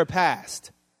baggage of their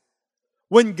past.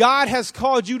 When God has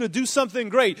called you to do something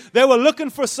great, they were looking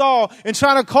for Saul and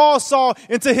trying to call Saul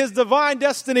into his divine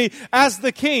destiny as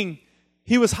the king.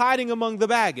 He was hiding among the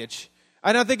baggage.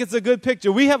 And I think it's a good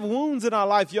picture. We have wounds in our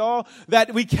life, y'all,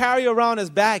 that we carry around as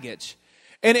baggage.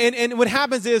 And what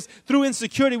happens is, through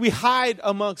insecurity, we hide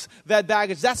amongst that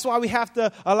baggage. That's why we have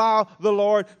to allow the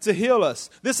Lord to heal us.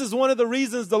 This is one of the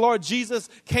reasons the Lord Jesus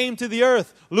came to the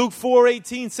earth. Luke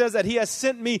 4:18 says that he has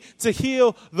sent me to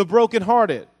heal the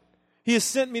brokenhearted. He has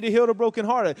sent me to heal the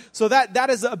brokenhearted. So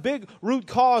that is a big root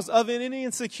cause of any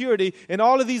insecurity and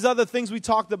all of these other things we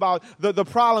talked about, the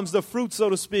problems, the fruit, so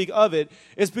to speak, of it,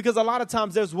 is because a lot of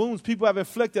times there's wounds people have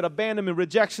inflicted, abandonment,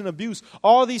 rejection, abuse.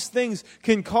 All these things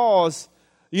can cause,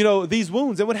 these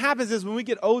wounds. And what happens is when we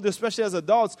get older, especially as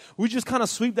adults, we just kind of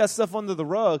sweep that stuff under the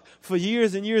rug for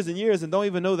years and years and years and don't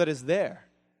even know that it's there.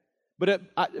 But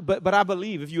I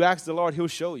believe if you ask the Lord, he'll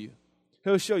show you.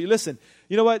 He'll show you. Listen,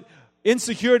 you know what?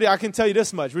 Insecurity, I can tell you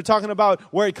this much. We're talking about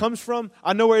where it comes from.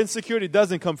 I know where insecurity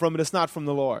doesn't come from, but it's not from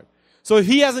the Lord. So if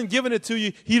he hasn't given it to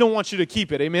you, he don't want you to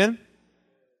keep it. Amen?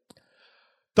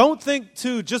 Don't think,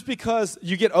 too, just because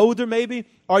you get older maybe,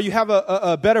 or you have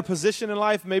a better position in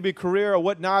life, maybe a career or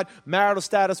whatnot, marital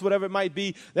status, whatever it might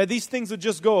be, that these things would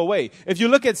just go away. If you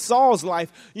look at Saul's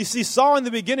life, you see Saul in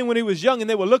the beginning when he was young and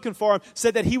they were looking for him,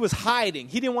 said that he was hiding.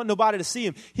 He didn't want nobody to see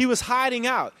him. He was hiding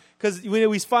out. Because when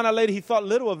we found out later, he thought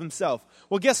little of himself.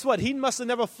 Well, guess what? He must have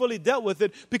never fully dealt with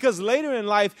it because later in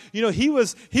life, he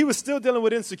was still dealing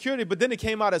with insecurity, but then it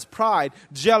came out as pride,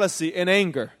 jealousy, and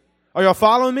anger. Are y'all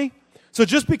following me? So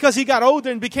just because he got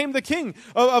older and became the king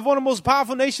of one of the most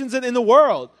powerful nations in the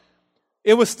world,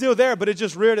 it was still there, but it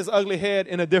just reared its ugly head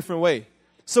in a different way.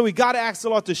 So we got to ask the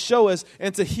Lord to show us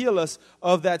and to heal us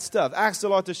of that stuff. Ask the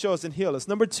Lord to show us and heal us.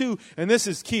 Number 2, and this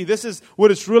is key. This is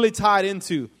what it's really tied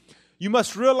into. You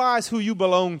must realize who you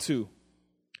belong to.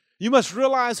 You must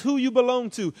realize who you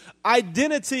belong to.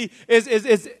 Identity is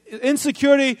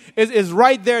insecurity is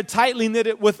right there tightly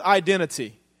knitted with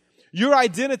identity. Your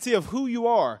identity of who you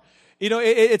are.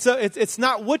 It's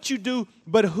not what you do,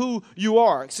 but who you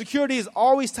are. Security is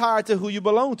always tied to who you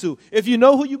belong to. If you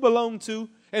know who you belong to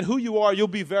and who you are, you'll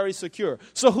be very secure.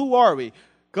 So who are we?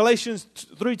 Galatians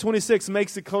 3:26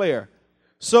 makes it clear.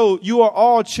 So you are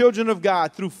all children of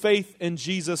God through faith in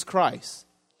Jesus Christ.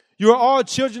 You are all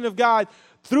children of God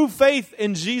through faith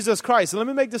in Jesus Christ. And let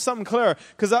me make this something clear,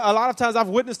 because a lot of times I've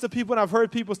witnessed to people and I've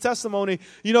heard people's testimony,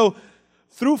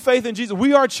 through faith in Jesus.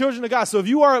 We are children of God. So if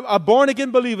you are a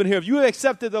born-again believer here, if you have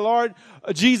accepted the Lord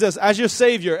Jesus as your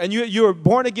Savior and you're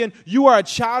born again, you are a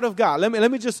child of God.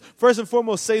 Let me just first and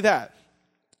foremost say that.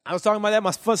 I was talking about that.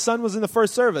 My son was in the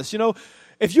first service.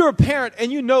 If you're a parent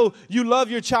and you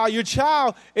love your child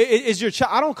is your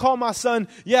child. I don't call my son,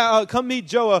 come meet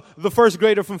Joe, the first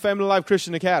grader from Family Life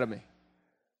Christian Academy.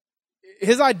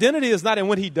 His identity is not in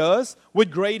what he does,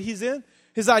 what grade he's in.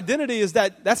 His identity is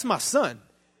that's my son.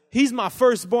 He's my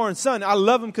firstborn son. I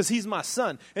love him because he's my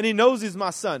son, and he knows he's my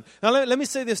son. Now, let me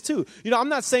say this too. I'm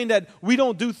not saying that we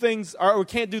don't do things or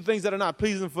can't do things that are not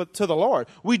pleasing to the Lord.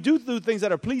 We do things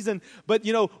that are pleasing, but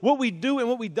what we do and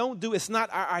what we don't do, it's not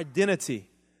our identity.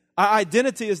 Our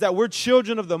identity is that we're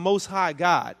children of the Most High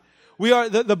God. We are.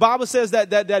 The Bible says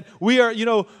that we are.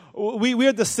 We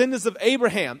are descendants of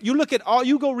Abraham.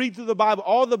 You go read through the Bible,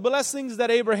 all the blessings that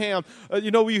Abraham.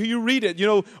 You read it.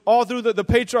 All through the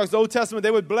patriarchs, the Old Testament, they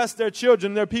would bless their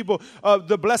children, their people.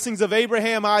 The blessings of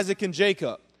Abraham, Isaac, and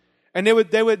Jacob. And they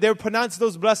would pronounce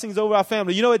those blessings over our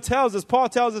family. You know, Paul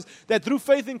tells us that through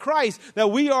faith in Christ, that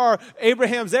we are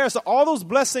Abraham's heirs. So all those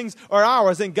blessings are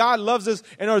ours, and God loves us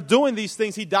and are doing these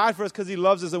things. He died for us because he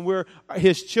loves us, and we're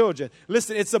his children.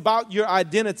 Listen, it's about your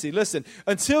identity. Listen,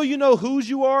 until you know whose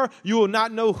you are, you will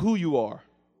not know who you are.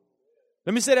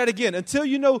 Let me say that again. Until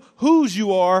you know whose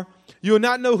you are, you will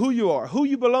not know who you are, who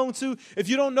you belong to. If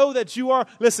you don't know that you are,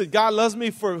 listen, God loves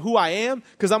me for who I am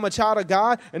because I'm a child of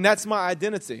God, and that's my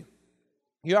identity.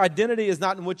 Your identity is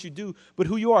not in what you do, but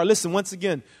who you are. Listen, once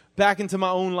again, back into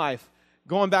my own life,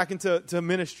 going back into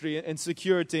ministry and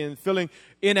security and feeling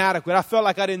inadequate. I felt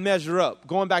like I didn't measure up.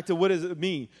 Going back to what does it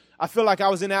mean? I feel like I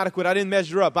was inadequate. I didn't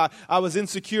measure up. I was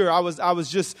insecure. I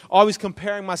was just always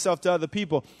comparing myself to other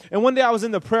people. And one day I was in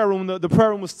the prayer room. The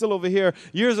prayer room was still over here.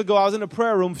 Years ago, I was in the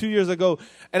prayer room a few years ago.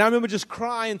 And I remember just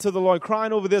crying to the Lord,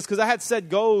 crying over this because I had set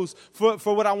goals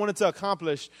for what I wanted to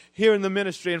accomplish here in the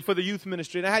ministry and for the youth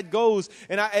ministry. And I had goals,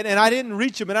 and I didn't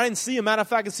reach them, and I didn't see them. Matter of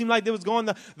fact, it seemed like they was going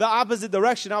the opposite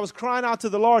direction. I was crying out to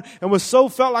the Lord and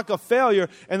felt like a failure.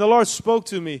 And the Lord spoke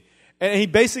to me. And he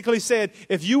basically said,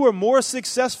 if you were more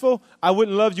successful, I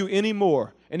wouldn't love you any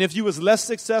more. And if you was less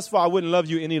successful, I wouldn't love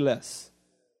you any less.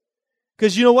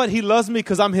 Because you know what? He loves me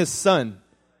because I'm his son.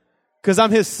 Because I'm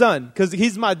his son. Because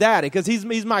he's my daddy. Because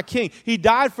he's my king. He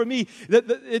died for me.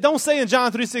 It don't say in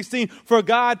John 3:16, for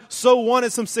God so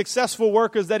wanted some successful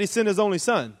workers that he sent his only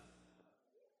son.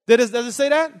 Does it say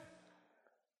that?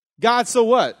 God so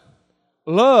what?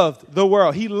 Loved the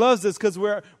world. He loves us because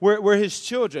we're his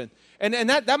children.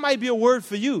 And that might be a word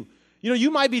for you. You know,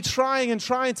 you might be trying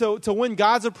to win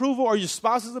God's approval or your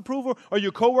spouse's approval or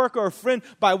your coworker or friend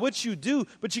by what you do.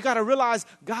 But you got to realize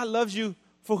God loves you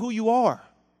for who you are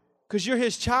because you're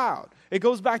his child. It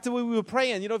goes back to when we were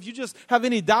praying. You know, if you just have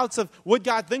any doubts of what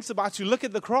God thinks about you, look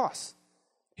at the cross.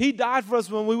 He died for us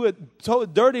when we were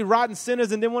dirty, rotten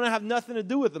sinners and didn't want to have nothing to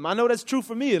do with him. I know that's true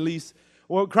for me at least.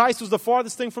 Well, Christ was the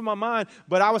farthest thing from my mind,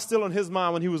 but I was still on his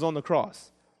mind when he was on the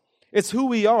cross. It's who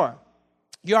we are.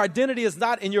 Your identity is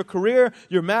not in your career,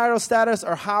 your marital status,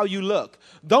 or how you look.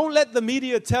 Don't let the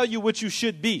media tell you what you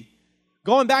should be.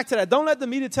 Going back to that, don't let the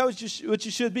media tell you what you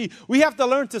should be. We have to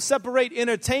learn to separate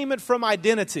entertainment from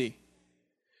identity.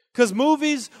 Because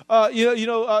movies,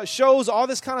 shows, all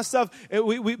this kind of stuff,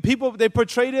 people, they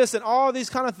portray this and all these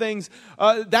kind of things.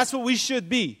 That's what we should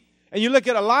be. And you look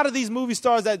at a lot of these movie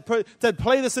stars that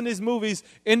play this in these movies,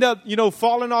 end up,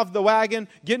 falling off the wagon,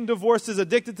 getting divorces,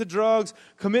 addicted to drugs,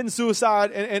 committing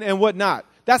suicide, and whatnot.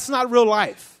 That's not real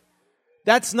life.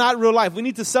 That's not real life. We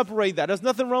need to separate that. There's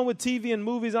nothing wrong with TV and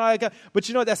movies and all that, but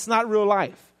that's not real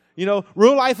life.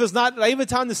 Real life is not, like, every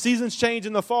time the seasons change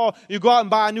in the fall, you go out and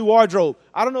buy a new wardrobe.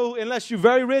 I don't know, unless you're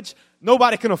very rich,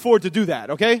 nobody can afford to do that,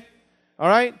 okay? All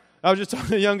right? I was just talking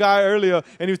to a young guy earlier,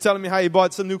 and he was telling me how he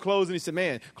bought some new clothes, and he said,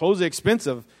 man, clothes are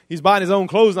expensive. He's buying his own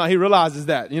clothes now. He realizes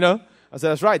that, I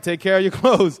said, that's right. Take care of your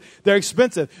clothes. They're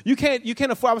expensive. You can't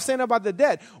afford. I was saying about the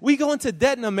debt. We go into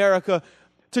debt in America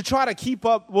to try to keep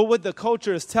up with what the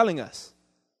culture is telling us.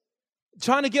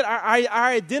 Trying to get our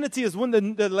identity is when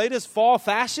the latest fall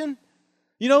fashion,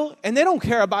 and they don't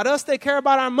care about us. They care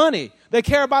about our money. They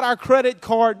care about our credit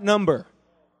card number.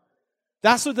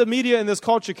 That's what the media and this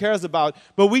culture cares about.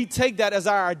 But we take that as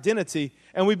our identity,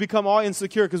 and we become all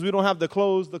insecure because we don't have the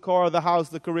clothes, the car, the house,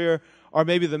 the career, or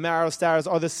maybe the marital status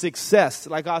or the success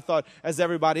like I thought as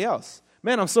everybody else.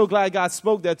 Man, I'm so glad God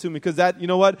spoke that to me because that,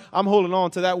 I'm holding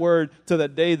on to that word to the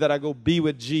day that I go be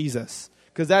with Jesus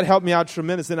because that helped me out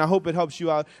tremendously, and I hope it helps you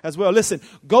out as well. Listen,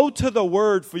 go to the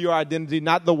word for your identity,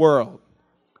 not the world.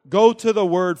 Go to the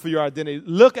word for your identity.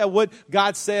 Look at what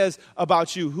God says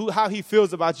about you, how he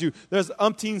feels about you. There's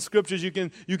umpteen scriptures you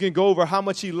can go over how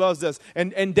much he loves us.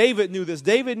 And David knew this.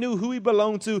 David knew who he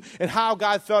belonged to and how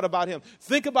God felt about him.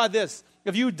 Think about this.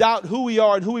 If you doubt who we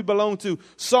are and who we belong to,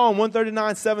 Psalm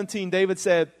 139:17, David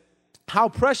said, how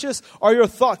precious are your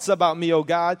thoughts about me, O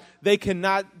God. They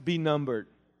cannot be numbered.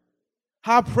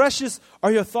 How precious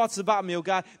are your thoughts about me, oh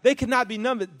God? They cannot be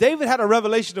numbered. David had a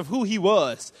revelation of who he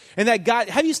was. And that God,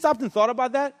 have you stopped and thought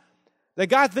about that? That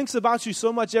God thinks about you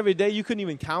so much every day you couldn't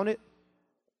even count it?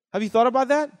 Have you thought about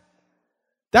that?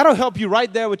 That'll help you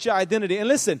right there with your identity. And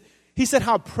listen, he said,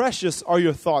 how precious are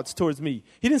your thoughts towards me?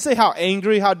 He didn't say how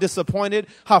angry, how disappointed,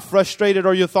 how frustrated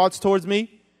are your thoughts towards me.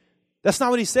 That's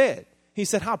not what he said. He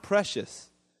said, how precious.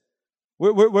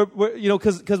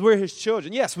 Because we're his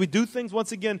children. Yes, we do things,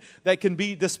 once again, that can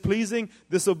be displeasing,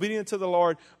 disobedient to the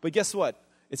Lord. But guess what?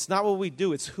 It's not what we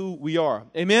do. It's who we are.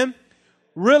 Amen?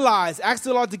 Realize, ask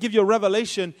the Lord to give you a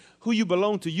revelation who you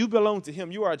belong to. You belong to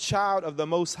him. You are a child of the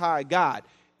Most High God.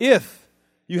 If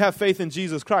you have faith in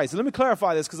Jesus Christ. And let me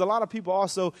clarify this, because a lot of people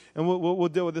also, and we'll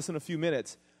deal with this in a few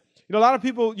minutes. You know, a lot of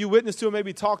people you witness to or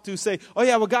maybe talk to say, oh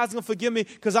yeah, well, God's going to forgive me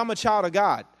because I'm a child of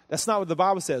God. That's not what the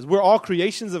Bible says. We're all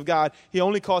creations of God. He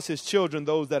only calls his children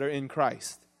those that are in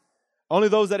Christ. Only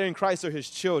those that are in Christ are his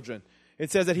children.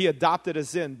 It says that he adopted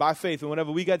us in by faith. And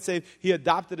whenever we got saved, he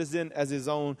adopted us in as his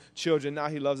own children. Now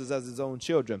he loves us as his own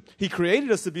children. He created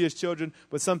us to be his children,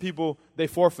 but some people, they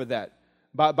forfeit that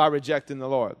by rejecting the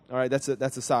Lord. All right, that's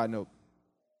a side note.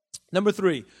 Number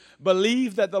 3,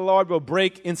 believe that the Lord will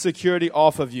break insecurity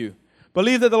off of you.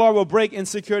 Believe that the Lord will break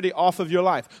insecurity off of your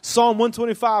life. Psalm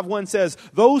 125:1 says,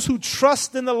 those who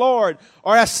trust in the Lord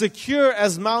are as secure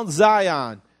as Mount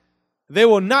Zion. They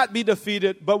will not be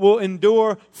defeated, but will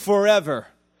endure forever.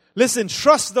 Listen,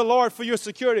 trust the Lord for your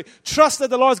security. Trust that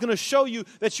the Lord is going to show you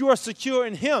that you are secure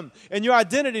in him and your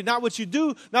identity, not what you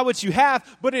do, not what you have,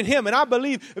 but in him. And I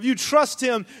believe if you trust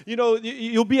him, you know,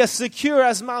 you'll be as secure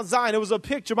as Mount Zion. It was a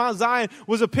picture. Mount Zion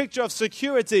was a picture of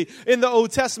security in the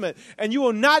Old Testament. And you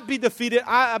will not be defeated.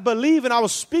 I believe, and I will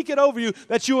speak it over you,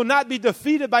 that you will not be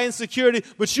defeated by insecurity,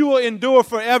 but you will endure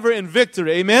forever in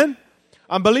victory. Amen?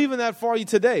 I'm believing that for you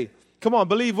today. Come on,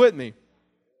 believe with me.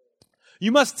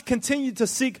 You must continue to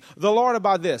seek the Lord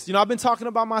about this. You know, I've been talking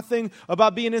about my thing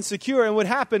about being insecure. And what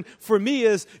happened for me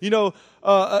is, you know,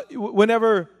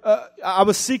 whenever I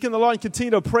was seeking the Lord and continue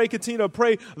to pray,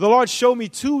 the Lord showed me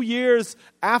 2 years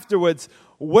afterwards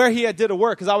where he had did a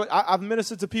work. Because I've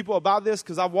ministered to people about this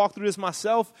because I've walked through this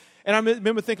myself. And I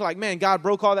remember thinking like, man, God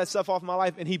broke all that stuff off my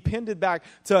life. And he pinned it back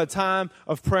to a time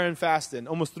of prayer and fasting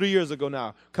almost 3 years ago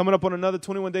now. Coming up on another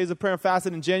 21 days of prayer and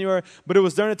fasting in January. But it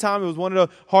was during the time, it was one of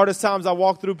the hardest times I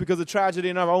walked through because of tragedy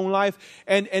in our own life.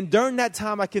 And during that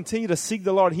time, I continued to seek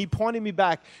the Lord. He pointed me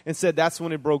back and said, that's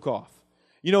when it broke off.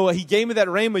 You know, he gave me that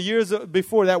rhema years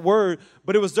before, that word.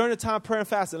 But it was during the time of prayer and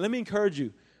fasting. Let me encourage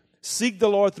you. Seek the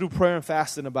Lord through prayer and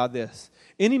fasting about this.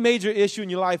 Any major issue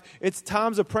in your life, it's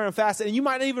times of prayer and fasting. And you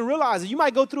might not even realize it. You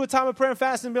might go through a time of prayer and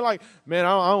fasting and be like, man,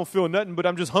 I don't feel nothing, but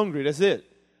I'm just hungry. That's it.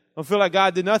 I don't feel like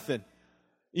God did nothing.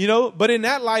 You know, but in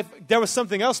that life, there was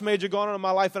something else major going on in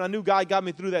my life, and I knew God got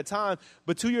me through that time.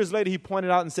 But 2 years later, he pointed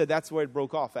out and said, that's where it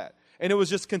broke off at. And it was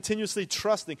just continuously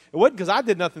trusting. It wasn't because I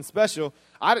did nothing special.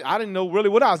 I didn't know really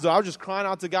what I was doing. I was just crying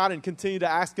out to God and continued to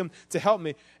ask him to help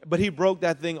me. But he broke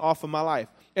that thing off of my life.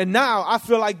 And now I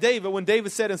feel like David, when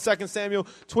David said in 2 Samuel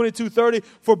 22:30,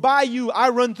 for by you I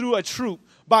run through a troop.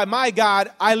 By my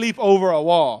God, I leap over a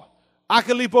wall. I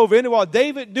could leap over any wall.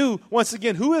 David knew, once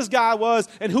again, who his God was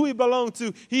and who he belonged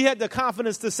to. He had the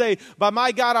confidence to say, by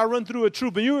my God, I run through a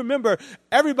troop. And you remember,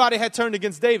 everybody had turned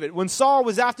against David. When Saul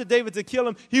was after David to kill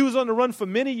him, he was on the run for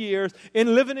many years,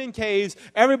 living in caves.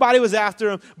 Everybody was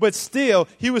after him, but still,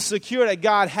 he was secure that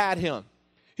God had him.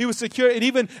 He was secure. And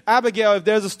even Abigail, if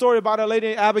there's a story about a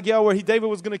lady Abigail where David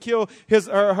was going to kill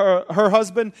her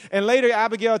husband. And later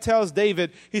Abigail tells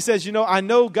David, he says, you know, I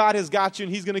know God has got you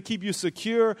and he's going to keep you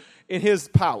secure in his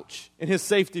pouch, in his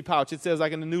safety pouch. It says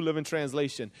like in the New Living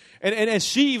Translation. And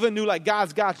she even knew like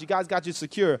God's got you. God's got you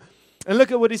secure. And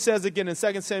look at what he says again in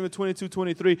 2 Samuel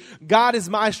 22:23. God is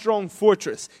my strong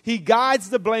fortress. He guides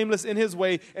the blameless in his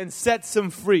way and sets them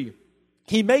free.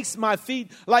 He makes my feet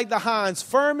like the hinds,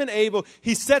 firm and able.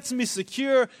 He sets me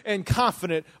secure and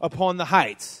confident upon the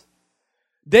heights.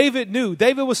 David knew.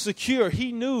 David was secure.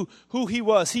 He knew who he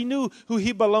was. He knew who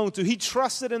he belonged to. He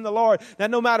trusted in the Lord.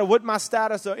 That no matter what my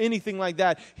status or anything like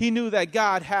that, he knew that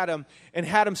God had him and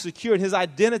had him secured. His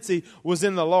identity was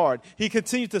in the Lord. He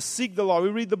continued to seek the Lord. We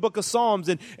read the book of Psalms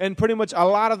and pretty much a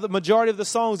lot of the majority of the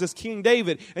songs is King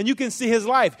David. And you can see his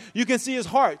life. You can see his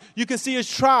heart. You can see his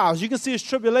trials. You can see his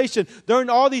tribulation. During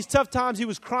all these tough times, he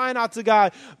was crying out to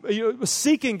God,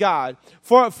 seeking God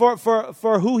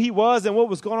for who he was and what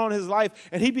was going on in his life.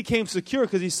 And he became secure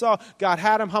because he saw God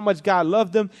had him, how much God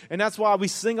loved him. And that's why we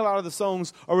sing a lot of the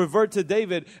songs or revert to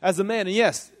David as a man. And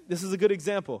yes, this is a good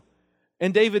example.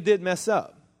 And David did mess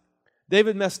up.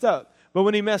 David messed up. But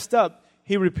when he messed up,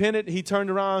 he repented, he turned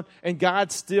around, and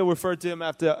God still referred to him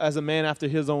as a man after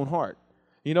his own heart.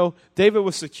 You know, David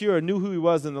was secure, knew who he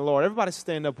was in the Lord. Everybody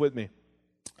stand up with me.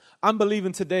 I'm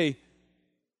believing today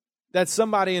that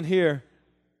somebody in here,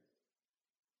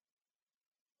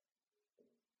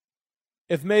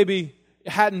 if maybe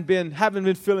haven't been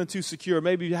feeling too secure,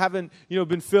 maybe you haven't,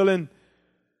 been feeling,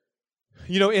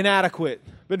 inadequate,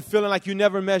 been feeling like you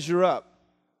never measure up.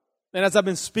 And as I've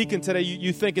been speaking today,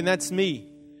 you thinking that's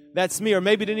me. That's me. Or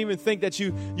maybe didn't even think that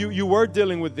you were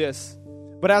dealing with this.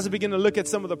 But as I begin to look at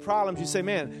some of the problems, you say,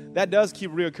 man, that does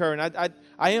keep reoccurring.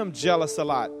 I am jealous a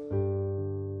lot.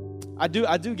 I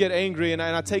do get angry and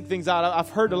I take things out. I've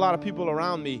hurt a lot of people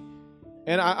around me.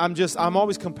 And I'm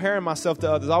always comparing myself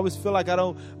to others. I always feel like I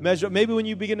don't measure up. Maybe when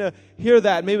you begin to hear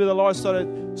that, maybe the Lord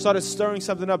started stirring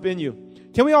something up in you.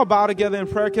 Can we all bow together in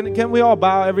prayer? Can we all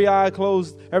bow, every eye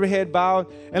closed, every head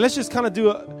bowed? And let's just kind of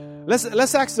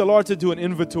let's ask the Lord to do an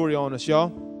inventory on us,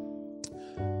 y'all.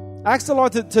 Ask the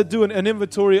Lord to do an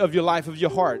inventory of your life, of your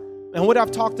heart. And what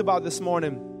I've talked about this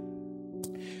morning,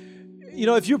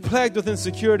 if you're plagued with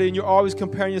insecurity and you're always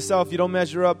comparing yourself, you don't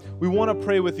measure up, we want to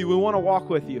pray with you. We want to walk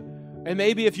with you. And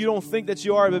maybe if you don't think that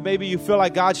you are, but maybe you feel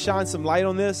like God shined some light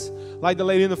on this. Like the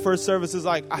lady in the first service is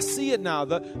like, I see it now.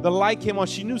 The light came on.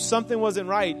 She knew something wasn't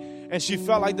right. And she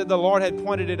felt like that the Lord had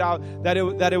pointed it out, that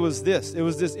it was this. It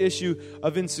was this issue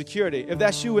of insecurity. If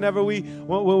that's you, when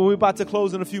we're about to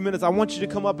close in a few minutes, I want you to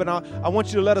come up and I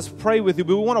want you to let us pray with you.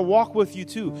 But we want to walk with you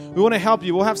too. We want to help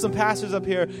you. We'll have some pastors up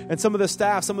here and some of the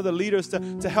staff, some of the leaders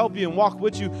to help you and walk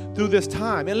with you through this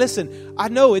time. And listen, I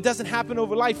know it doesn't happen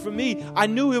overnight. For me, I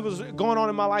knew it was going on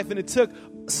in my life and it took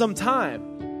some time.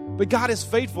 But God is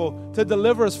faithful to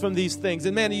deliver us from these things.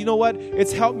 And man, you know what?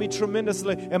 It's helped me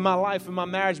tremendously in my life, in my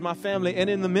marriage, my family, and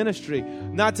in the ministry.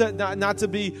 Not to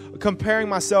be comparing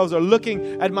myself or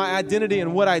looking at my identity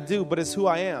and what I do, but it's who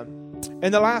I am.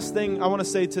 And the last thing I want to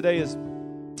say today is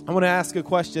I want to ask a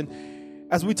question.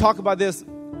 As we talk about this,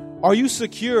 are you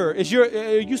secure? Are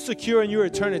you secure in your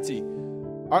eternity?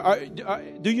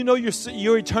 Do you know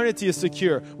your eternity is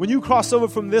secure? When you cross over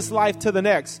from this life to the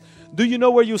next, do you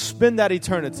know where you'll spend that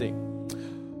eternity?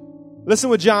 Listen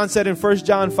what John said in 1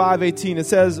 John 5:18. It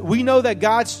says, we know that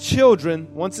God's children,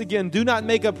 once again, do not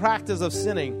make a practice of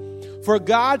sinning. For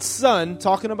God's Son,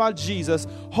 talking about Jesus,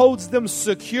 holds them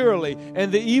securely,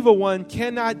 and the evil one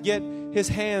cannot get his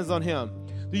hands on him.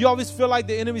 Do you always feel like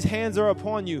the enemy's hands are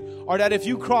upon you? Or that if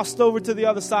you crossed over to the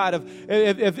other side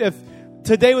if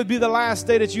today would be the last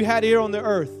day that you had here on the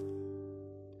earth,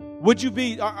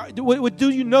 do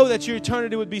you know that your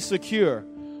eternity would be secure?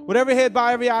 With every head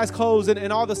bowed, every eyes closed,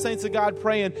 and all the saints of God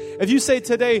praying. If you say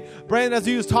today, Brandon, as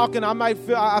he was talking, I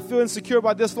feel insecure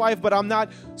about this life, but I'm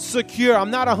not secure. I'm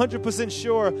not 100%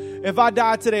 sure if I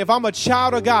die today, if I'm a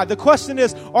child of God. The question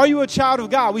is, are you a child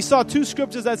of God? We saw 2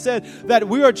 scriptures that said that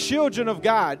we are children of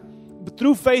God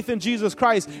through faith in Jesus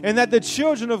Christ, and that the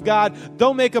children of God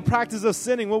don't make a practice of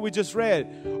sinning, what we just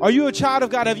read. Are you a child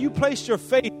of God? Have you placed your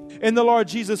faith in the Lord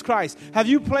Jesus Christ? Have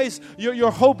you placed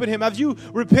your hope in Him? Have you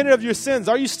repented of your sins?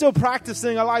 Are you still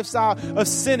practicing a lifestyle of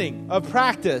sinning, of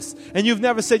practice? And you've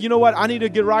never said, you know what, I need to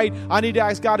get right. I need to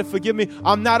ask God to forgive me.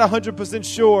 I'm not 100%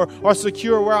 sure or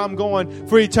secure where I'm going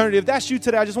for eternity. If that's you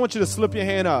today, I just want you to slip your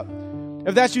hand up.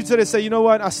 If that's you today, say, you know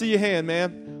what, I see your hand,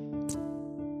 man.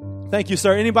 Thank you,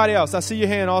 sir. Anybody else? I see your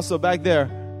hand also back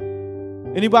there.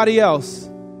 Anybody else?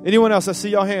 Anyone else? I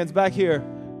see your hands back here.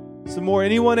 Some more.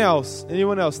 Anyone else?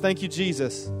 Anyone else? Thank you,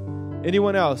 Jesus.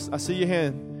 Anyone else? I see your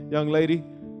hand, young lady.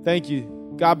 Thank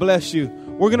you. God bless you.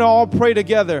 We're going to all pray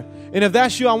together. And if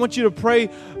that's you, I want you to pray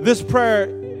this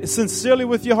prayer sincerely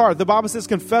with your heart. The Bible says,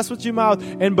 confess with your mouth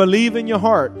and believe in your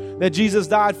heart that Jesus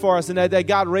died for us and that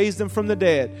God raised Him from the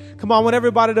dead. Come on, I want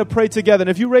everybody to pray together. And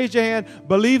if you raise your hand,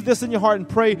 believe this in your heart and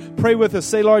pray with us.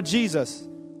 Say, Lord Jesus,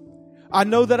 I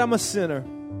know that I'm a sinner,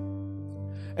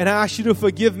 and I ask you to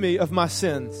forgive me of my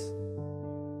sins.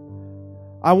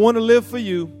 I want to live for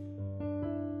you.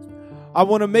 I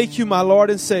want to make you my Lord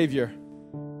and Savior.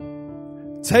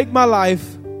 Take my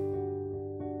life.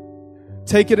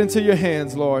 Take it into your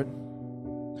hands, Lord,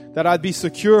 that I'd be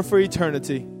secure for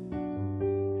eternity.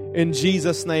 In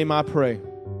Jesus' name I pray.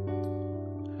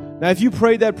 Now, if you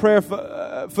prayed that prayer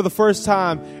for the first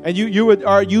time, and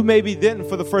you maybe didn't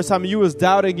for the first time, and you was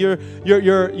doubting your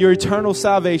eternal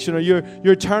salvation or your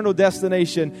eternal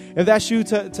destination, if that's you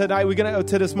tonight, we're gonna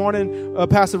to this morning.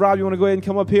 Pastor Rob, you want to go ahead and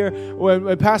come up here?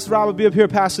 Or Pastor Rob will be up here.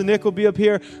 Pastor Nick will be up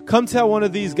here. Come tell one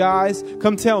of these guys.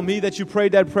 Come tell me that you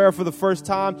prayed that prayer for the first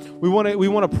time. We want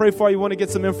to pray for you. We want to get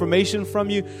some information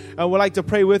from you. We'd like to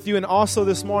pray with you. And also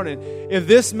this morning, if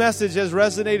this message has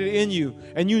resonated in you,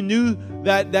 and you knew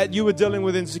that you were dealing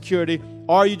with insecurity,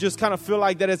 or you just kind of feel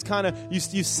like that it's kind of,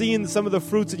 you've seen some of the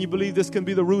fruits and you believe this can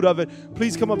be the root of it,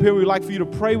 please come up here. We'd like for you to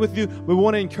pray with you. We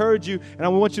want to encourage you,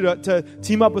 and we want you to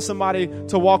team up with somebody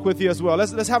to walk with you as well.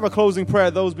 Let's have a closing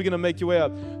prayer. Those begin to make your way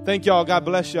up. Thank y'all. God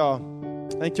bless y'all.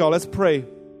 Thank y'all. Let's pray.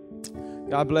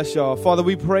 God bless y'all. Father,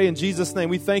 we pray in Jesus' name.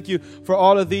 We thank you for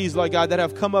all of these, Lord God, that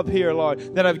have come up here,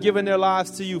 Lord, that have given their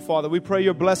lives to you, Father. We pray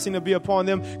your blessing to be upon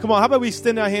them. Come on, how about we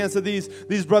extend our hands to these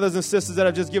brothers and sisters that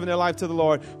have just given their life to the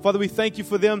Lord. Father, we thank you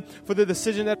for them, for the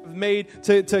decision that they've made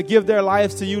to give their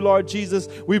lives to you, Lord Jesus.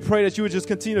 We pray that you would just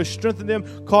continue to strengthen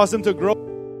them, cause them to grow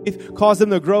Cause them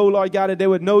to grow, Lord God, that they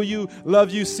would know you,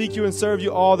 love you, seek you, and serve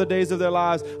you all the days of their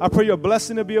lives. I pray your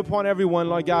blessing to be upon everyone,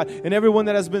 Lord God, and everyone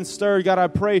that has been stirred, God, I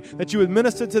pray that you would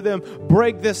minister to them,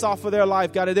 break this off of their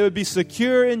life, God, that they would be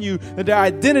secure in you, that their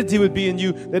identity would be in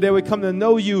you, that they would come to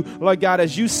know you, Lord God,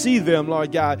 as you see them,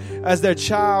 Lord God, as their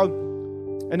child,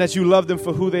 and that you love them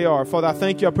for who they are. Father, I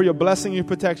thank you. I pray your blessing and your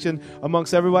protection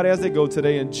amongst everybody as they go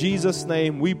today. In Jesus'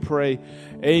 name we pray.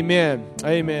 Amen.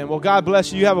 Amen. Well, God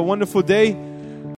bless you. You have a wonderful day.